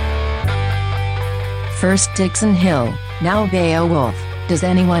 First Dixon Hill, now Beowulf. Does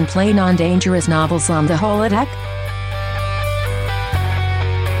anyone play non-dangerous novels on the holodeck?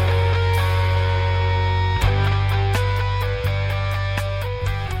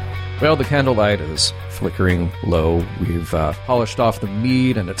 Well, the candlelight is flickering low. We've polished off the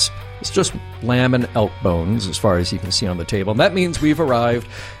meat, and it's just lamb and elk bones as far as you can see on the table. And that means we've arrived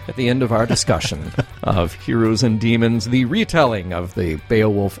at the end of our discussion of Heroes and Demons, the retelling of the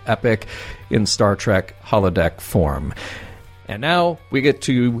Beowulf epic in Star Trek holodeck form. And now we get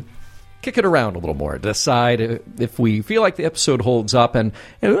to kick it around a little more, decide if we feel like the episode holds up, and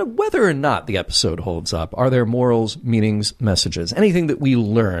whether or not the episode holds up. Are there morals, meanings, messages, anything that we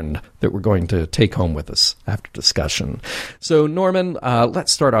learned that we're going to take home with us after discussion? So, Norman,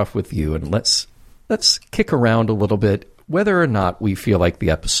 let's start off with you, and let's kick around a little bit whether or not we feel like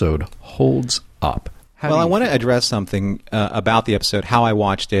the episode holds up. Well, I want to address something about the episode, how I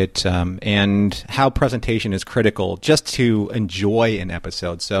watched it, and how presentation is critical just to enjoy an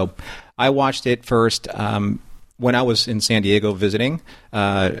episode. So I watched it first when I was in San Diego visiting.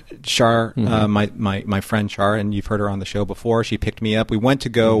 Char, my friend Char, and you've heard her on the show before, she picked me up. We went to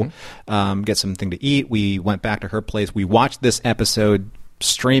go get something to eat. We went back to her place. We watched this episode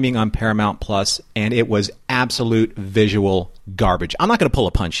streaming on Paramount Plus, and it was absolute visual garbage. I'm not going to pull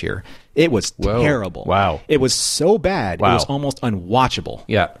a punch here. It was terrible. Wow. It was so bad, it was almost unwatchable.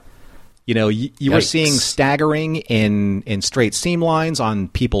 Yeah. You know, you were seeing staggering in straight seam lines on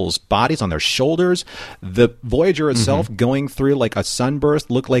people's bodies, on their shoulders. The Voyager itself going through like a sunburst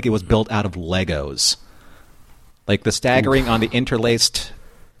looked like it was built out of Legos. Like the staggering on the interlaced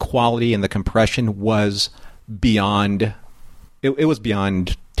quality and the compression was beyond... It was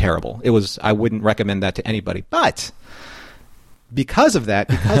beyond terrible. I wouldn't recommend that to anybody. But because of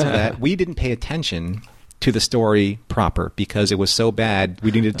that, we didn't pay attention to the story proper because it was so bad. We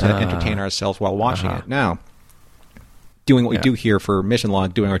needed to entertain ourselves while watching it. Now, doing what we do here for Mission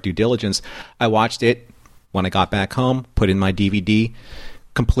Log, doing our due diligence, I watched it when I got back home, put in my DVD,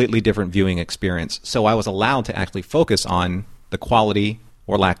 completely different viewing experience. So I was allowed to actually focus on the quality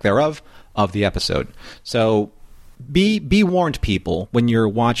or lack thereof of the episode. So be warned, people, when you're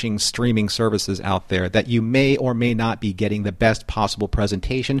watching streaming services out there, that you may or may not be getting the best possible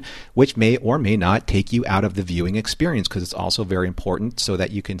presentation, which may or may not take you out of the viewing experience, because it's also very important so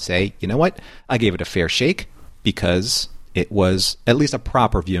that you can say, you know what, I gave it a fair shake because it was at least a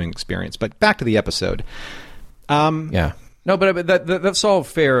proper viewing experience. But back to the episode. Yeah. No, but that's all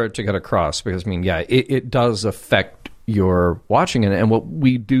fair to get across because, I mean, it does affect your watching, and what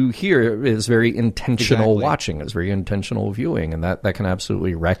we do here is very intentional watching, is very intentional viewing, and that can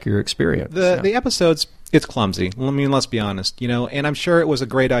absolutely wreck your experience. The episodes, it's clumsy. I mean, let's be honest, and I'm sure it was a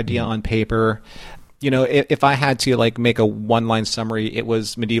great idea on paper. If I had to like make a one-line summary, it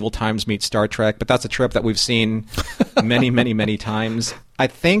was medieval times meets Star Trek, but that's a trope that we've seen many, many, many times. I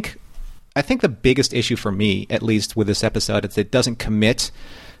think the biggest issue for me, at least with this episode, is it doesn't commit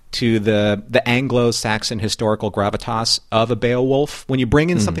to the Anglo-Saxon historical gravitas of a Beowulf. When you bring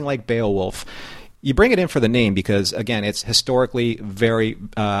in something like Beowulf, you bring it in for the name because, again, it's historically very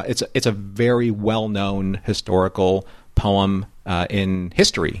it's a very well-known historical poem in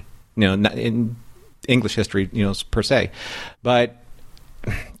history, not in English history, per se. But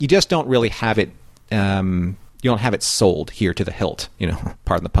you just don't really have it. You don't have it sold here to the hilt.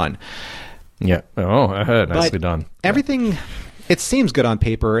 Pardon the pun. Yeah. Oh, nicely done. Everything. It seems good on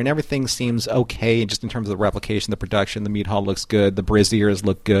paper, and everything seems okay just in terms of the replication, the production. The meat hall looks good. The braziers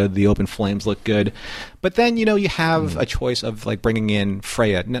look good. The open flames look good. But then, you have a choice of like bringing in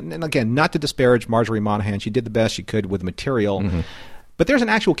Freya. And again, not to disparage Marjorie Monaghan. She did the best she could with the material. But there's an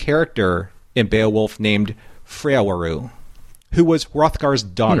actual character in Beowulf named Freyawaru, who was Hrothgar's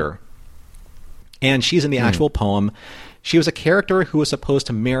daughter. And she's in the actual poem. She was a character who was supposed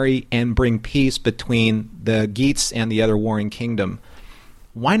to marry and bring peace between the Geats and the other warring kingdom.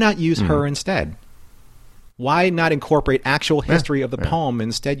 Why not use her instead? Why not incorporate actual history of the poem?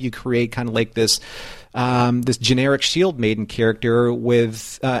 Instead, you create kind of like this this generic Shield Maiden character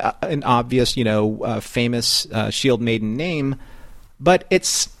with an obvious, famous Shield Maiden name, but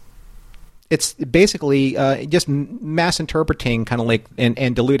it's basically just mass interpreting, kind of like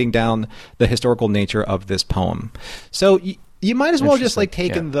and diluting down the historical nature of this poem. So you might as well just like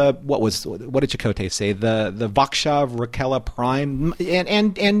taken what did Chakotay say, the Vaksha Rakela Prime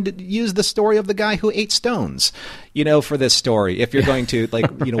and use the story of the guy who ate stones, for this story. If you're going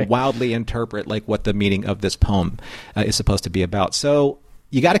to wildly interpret like what the meaning of this poem is supposed to be about, so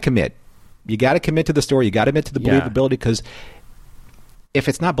you got to commit. You got to commit to the story. You got to commit to the believability, because if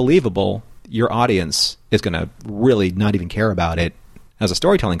it's not believable, your audience is going to really not even care about it as a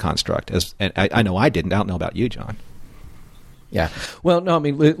storytelling construct. And I know I didn't. I don't know about you, John. Yeah. Well, no, I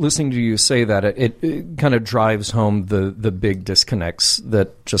mean, listening to you say that, it kind of drives home the big disconnects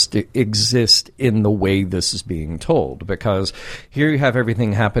that just exist in the way this is being told. Because here you have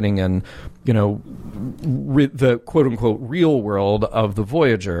everything happening in, the quote-unquote real world of the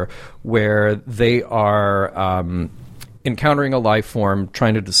Voyager, where they are encountering a life form,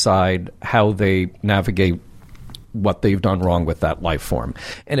 trying to decide how they navigate what they've done wrong with that life form.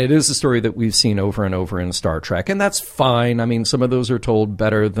 And it is a story that we've seen over and over in Star Trek, and that's fine. I mean, some of those are told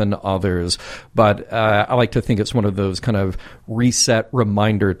better than others, but I like to think it's one of those kind of reset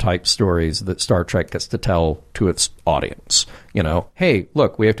reminder type stories that Star Trek gets to tell to its audience. Hey,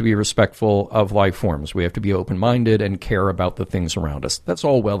 look, we have to be respectful of life forms. We have to be open-minded and care about the things around us. That's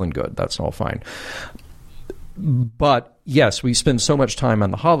all well and good. That's all fine. But yes, we spend so much time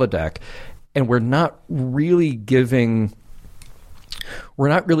on the holodeck, and we're not really giving the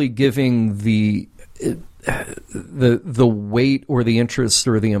weight or the interest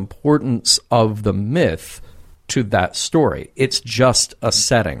or the importance of the myth to that story. It's just a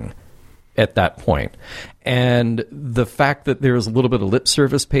setting at that point. And the fact that there's a little bit of lip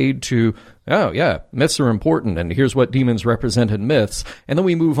service paid to, oh yeah, myths are important, and here's what demons represent in myths, and then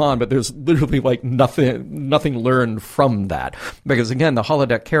we move on, but there's literally like nothing learned from that. Because again, the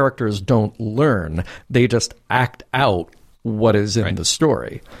holodeck characters don't learn, they just act out what is in the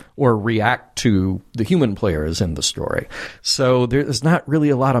story, or react to the human players in the story. So there's not really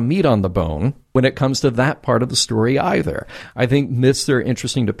a lot of meat on the bone when it comes to that part of the story either. I think myths are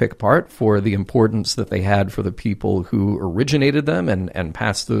interesting to pick apart for the importance that they had for the people who originated them and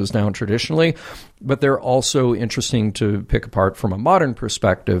passed those down traditionally, but they're also interesting to pick apart from a modern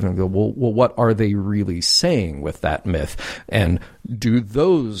perspective and go, well, what are they really saying with that myth? And do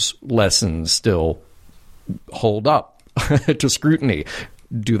those lessons still hold up to scrutiny?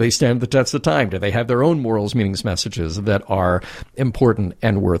 Do they stand the test of time? Do they have their own morals, meanings, messages that are important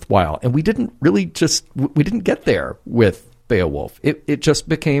and worthwhile? And we didn't get there with Beowulf. It just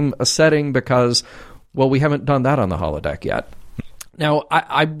became a setting because, well, we haven't done that on the holodeck yet. Now,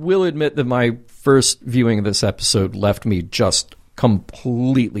 I will admit that my first viewing of this episode left me just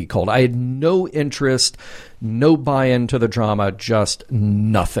completely cold. I had no interest, no buy-in to the drama, just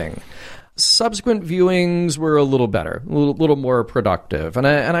nothing. Subsequent viewings were a little better, a little more productive, and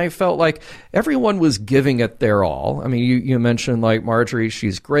I felt like everyone was giving it their all. I mean, you mentioned like Marjorie,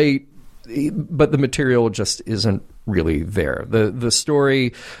 she's great, but the material just isn't really there. The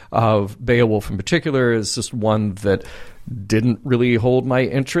story of Beowulf in particular is just one that didn't really hold my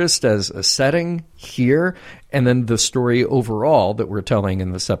interest as a setting here. And then the story overall that we're telling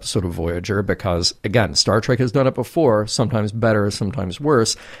in this episode of Voyager, because again, Star Trek has done it before, sometimes better, sometimes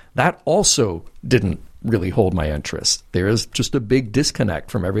worse, that also didn't really hold my interest. There is just a big disconnect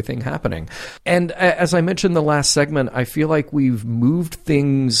from everything happening. And as I mentioned in the last segment, I feel like we've moved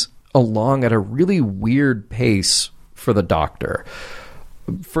things along at a really weird pace for the Doctor.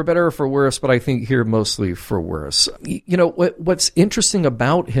 For better or for worse, but I think here mostly for worse. What's interesting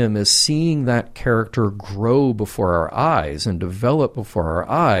about him is seeing that character grow before our eyes and develop before our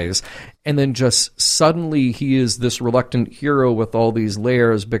eyes, and then just suddenly he is this reluctant hero with all these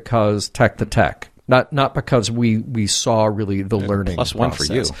layers because tech to tech. Not because we saw really the learning plus one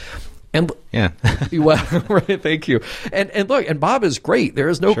process. For you. And yeah, well, right. Thank you. And look, and Bob is great. There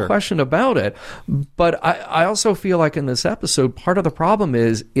is no question about it. But I also feel like in this episode, part of the problem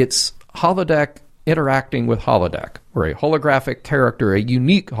is it's holodeck interacting with holodeck, or a holographic character, a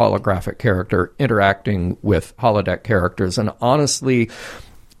unique holographic character interacting with holodeck characters. And honestly,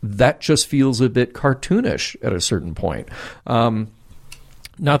 that just feels a bit cartoonish at a certain point. Not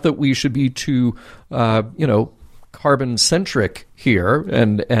that we should be too, carbon-centric here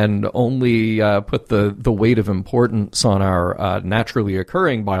and only put the weight of importance on our naturally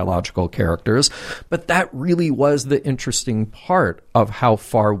occurring biological characters. But that really was the interesting part of how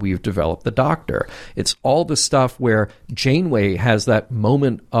far we've developed the Doctor. It's all the stuff where Janeway has that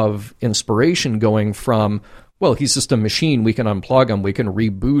moment of inspiration going from, well, he's just a machine. We can unplug him. We can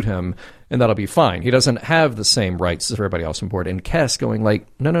reboot him, and that'll be fine. He doesn't have the same rights as everybody else on board. And Kes going like,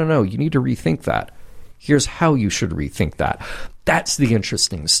 no, you need to rethink that. Here's how you should rethink that. That's the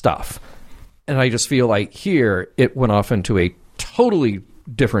interesting stuff. And I just feel like here it went off into a totally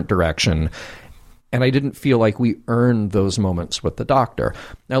different direction, and I didn't feel like we earned those moments with the Doctor.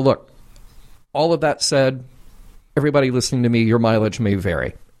 Now, look, all of that said, everybody listening to me, your mileage may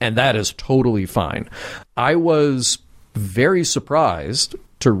vary. And that is totally fine. I was very surprised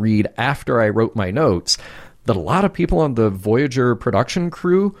to read after I wrote my notes that a lot of people on the Voyager production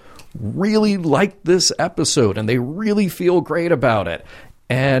crew really liked this episode and they really feel great about it.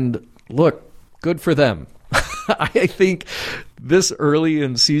 And look, good for them. I think this early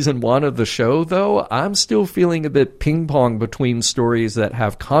in season 1 of the show, though, I'm still feeling a bit ping-pong between stories that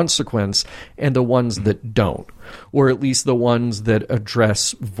have consequence and the ones that don't, or at least the ones that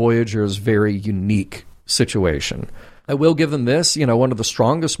address Voyager's very unique situation. I will give them this, one of the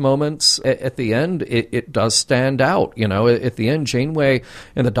strongest moments at the end, it does stand out. At the end, Janeway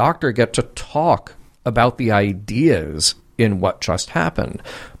and the Doctor get to talk about the ideas in what just happened.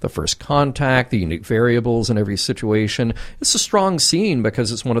 The first contact, the unique variables in every situation. It's a strong scene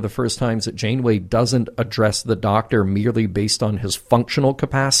because it's one of the first times that Janeway doesn't address the Doctor merely based on his functional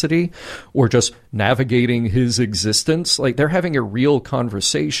capacity or just navigating his existence. Like, they're having a real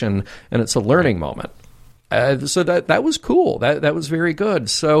conversation, and it's a learning moment. So that was cool. That was very good.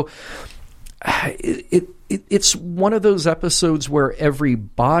 So it's one of those episodes where every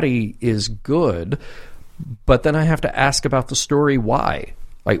body is good, but then I have to ask about the story. Why?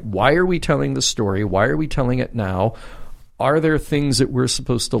 Like, why are we telling the story? Why are we telling it now? Are there things that we're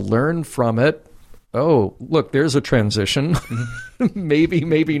supposed to learn from it? Oh, look, there's a transition. Maybe,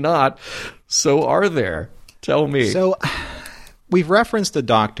 maybe not. So are there? Tell me. So we've referenced the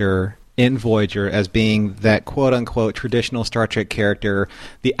Doctor in Voyager as being that quote-unquote traditional Star Trek character,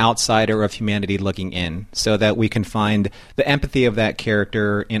 the outsider of humanity looking in, so that we can find the empathy of that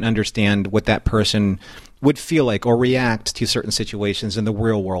character and understand what that person would feel like or react to certain situations in the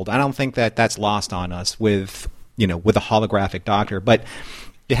real world. I don't think that that's lost on us with a holographic Doctor, but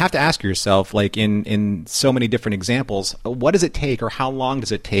you have to ask yourself, like in so many different examples, what does it take or how long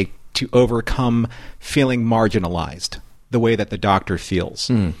does it take to overcome feeling marginalized the way that the Doctor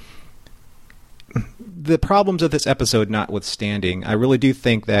feels? The problems of this episode notwithstanding, I really do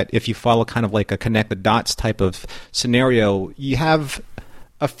think that if you follow kind of like a connect the dots type of scenario, you have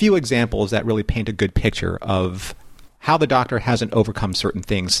a few examples that really paint a good picture of how the Doctor hasn't overcome certain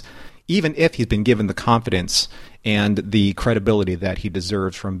things, even if he's been given the confidence and the credibility that he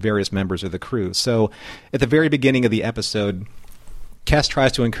deserves from various members of the crew. So at the very beginning of the episode, Kes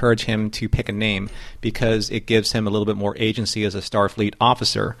tries to encourage him to pick a name because it gives him a little bit more agency as a Starfleet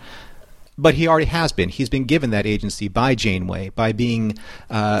officer. But he already has been. He's been given that agency by Janeway, by being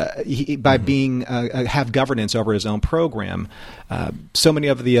have governance over his own program. So many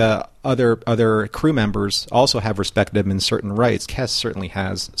of the other crew members also have respected him in certain rights. Kes certainly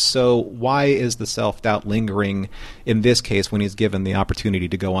has. So why is the self-doubt lingering in this case when he's given the opportunity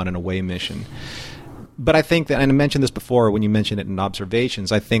to go on an away mission? But I think that, and I mentioned this before when you mentioned it in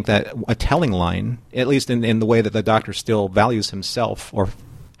observations, I think that a telling line, at least in the way that the Doctor still values himself or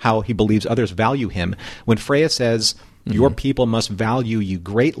how he believes others value him. When Freya says, your people must value you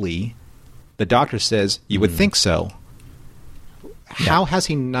greatly, the Doctor says, you would think so. How has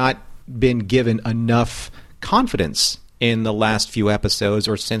he not been given enough confidence in the last few episodes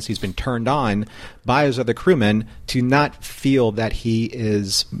or since he's been turned on by his other crewmen to not feel that he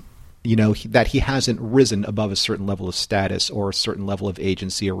is, that he hasn't risen above a certain level of status or a certain level of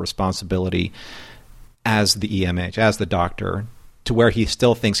agency or responsibility as the EMH, as the Doctor, to where he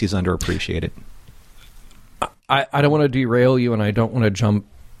still thinks he's underappreciated? I don't want to derail you, and I don't want to jump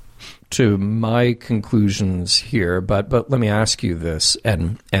to my conclusions here, but let me ask you this,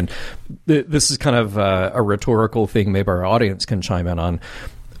 and this is kind of a rhetorical thing maybe our audience can chime in on.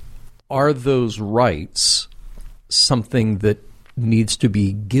 Are those rights something that needs to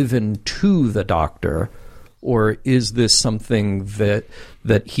be given to the Doctor, or is this something that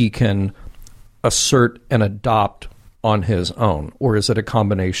he can assert and adopt on his own, or is it a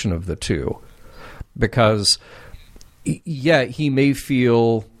combination of the two? Because, yeah, he may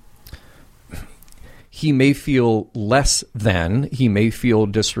feel he may feel less than, he may feel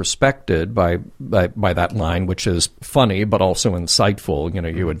disrespected by that line, which is funny but also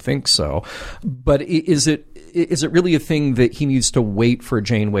insightful. You would think so. But is it really a thing that he needs to wait for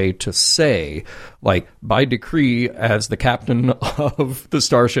Janeway to say, like, by decree, as the captain of the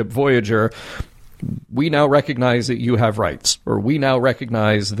Starship Voyager, we now recognize that you have rights, or we now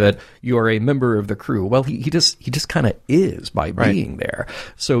recognize that you are a member of the crew? Well, he just kind of is by being there.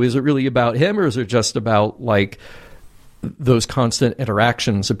 So is it really about him, or is it just about, like, those constant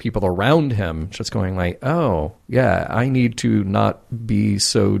interactions of people around him just going like, oh, yeah, I need to not be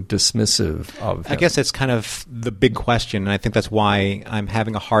so dismissive of him? I guess it's kind of the big question, and I think that's why I'm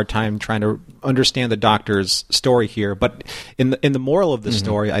having a hard time trying to understand the Doctor's story here. But in the moral of the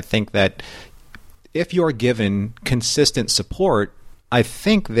story, I think that if you're given consistent support, I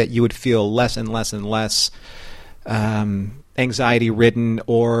think that you would feel less and less and less anxiety-ridden,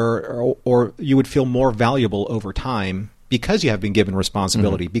 or you would feel more valuable over time because you have been given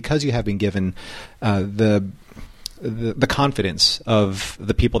responsibility, because you have been given the confidence of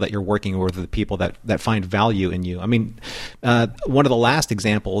the people that you're working with, the people that find value in you. I mean, one of the last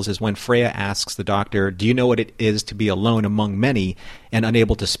examples is when Freya asks the Doctor, do you know what it is to be alone among many and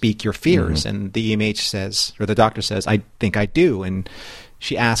unable to speak your fears? And the EMH says, or the Doctor says, I think I do. And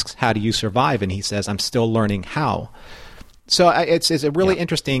she asks, how do you survive? And he says, I'm still learning how. So it's a really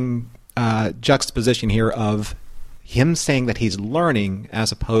interesting juxtaposition here of him saying that he's learning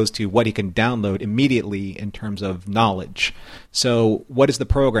as opposed to what he can download immediately in terms of knowledge. So what is the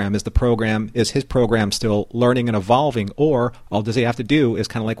program? Is his program still learning and evolving, or all does he have to do is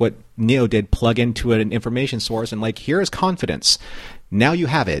kind of like what Neo did, plug into an information source and, like, here is confidence. Now you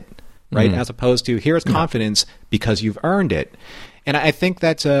have it, right? As opposed to here is confidence because you've earned it. And I think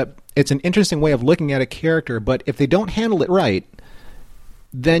it's an interesting way of looking at a character, but if they don't handle it right,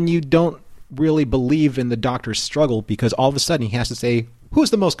 then you don't really believe in the Doctor's struggle, because all of a sudden he has to say,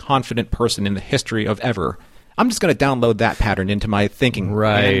 who's the most confident person in the history of ever? I'm just going to download that pattern into my thinking.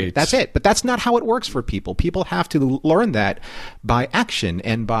 Right. And that's it. But that's not how it works for people. People have to learn that by action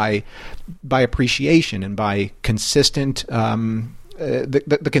and by appreciation and by consistent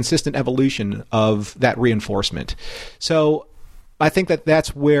the consistent evolution of that reinforcement. So I think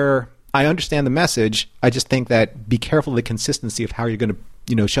that's where I understand the message. I just think that be careful of the consistency of how you're going to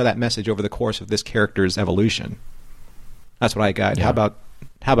show that message over the course of this character's evolution. That's what I got. Yeah.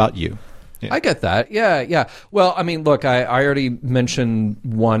 How about you? Yeah. I get that. Yeah. Well, I mean, look, I already mentioned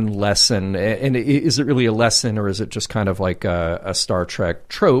one lesson, and is it really a lesson, or is it just kind of like a Star Trek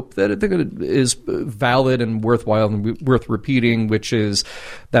trope that I think is valid and worthwhile and worth repeating, which is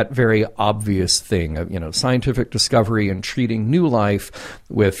that very obvious thing of, scientific discovery and treating new life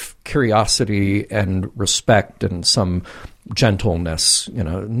with curiosity and respect and some gentleness.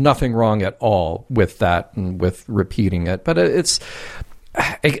 Nothing wrong at all with that and with repeating it, but it's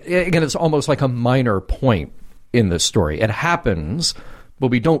almost like a minor point in this story. It happens, but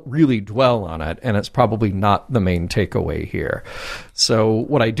we don't really dwell on it, and it's probably not the main takeaway here. So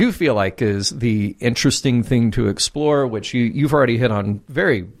what I do feel like is the interesting thing to explore, which you've already hit on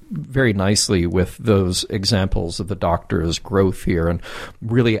very, very nicely with those examples of the Doctor's growth here, and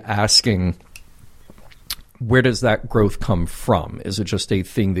really asking, where does that growth come from? Is it just a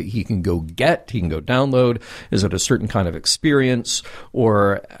thing that he can go get, he can go download? Is it a certain kind of experience?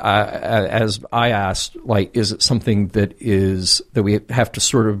 Or, as I asked, like, is it something that we have to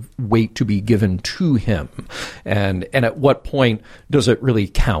sort of wait to be given to him? And at what point does it really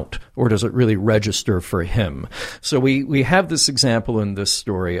count, or does it really register for him? So we have this example in this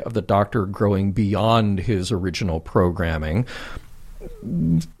story of the Doctor growing beyond his original programming,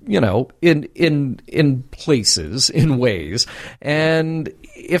 in places, in ways. And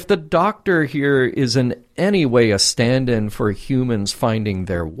if the Doctor here is in any way a stand-in for humans finding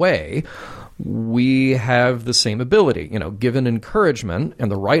their way, we have the same ability. Given encouragement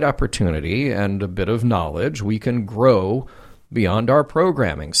and the right opportunity and a bit of knowledge, we can grow beyond our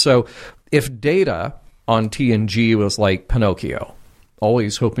programming. So if Data on TNG was like Pinocchio,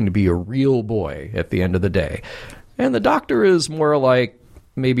 always hoping to be a real boy at the end of the day, and the Doctor is more like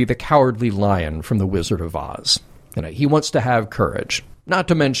maybe the Cowardly Lion from The Wizard of Oz. He wants to have courage, not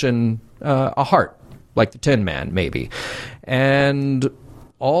to mention a heart, like the Tin Man, maybe. And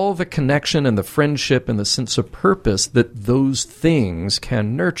all the connection and the friendship and the sense of purpose that those things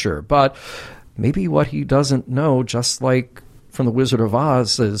can nurture. But maybe what he doesn't know, just like from The Wizard of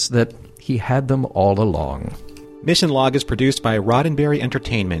Oz, is that he had them all along. Mission Log is produced by Roddenberry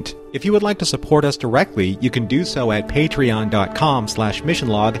Entertainment. If you would like to support us directly, you can do so at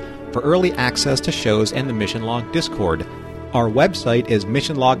patreon.com/missionlog for early access to shows and the Mission Log Discord. Our website is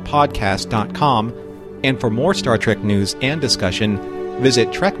missionlogpodcast.com, And for more Star Trek news and discussion, visit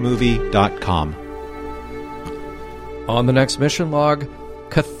trekmovie.com. On the next mission log,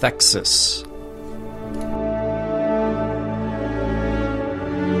 cathexis.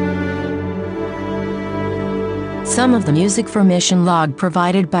 Some of the music for Mission Log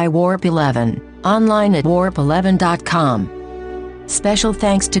provided by Warp 11, online at warp11.com. Special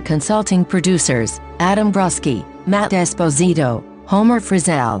thanks to consulting producers Adam Brusky, Matt Esposito, Homer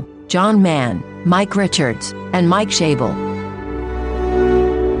Frizzell, John Mann, Mike Richards, and Mike Schabel.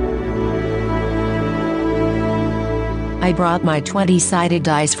 I brought my 20-sided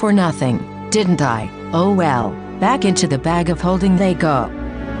dice for nothing, didn't I? Oh well, back into the bag of holding they go.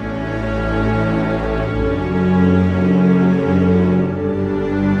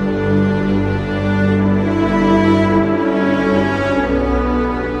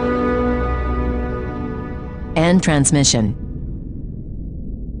 End transmission.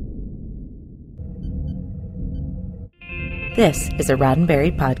 This is a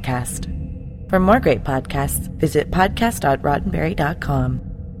Roddenberry podcast. For more great podcasts, visit podcast.roddenberry.com.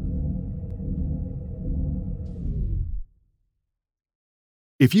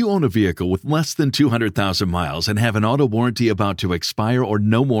 If you own a vehicle with less than 200,000 miles and have an auto warranty about to expire or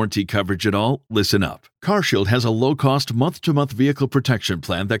no warranty coverage at all, listen up. CarShield has a low-cost month-to-month vehicle protection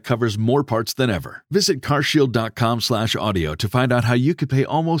plan that covers more parts than ever. Visit carshield.com/audio to find out how you could pay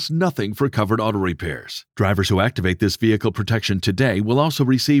almost nothing for covered auto repairs. Drivers who activate this vehicle protection today will also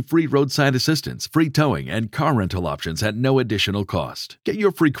receive free roadside assistance, free towing, and car rental options at no additional cost. Get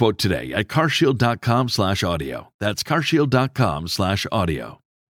your free quote today at carshield.com/audio. That's carshield.com/audio.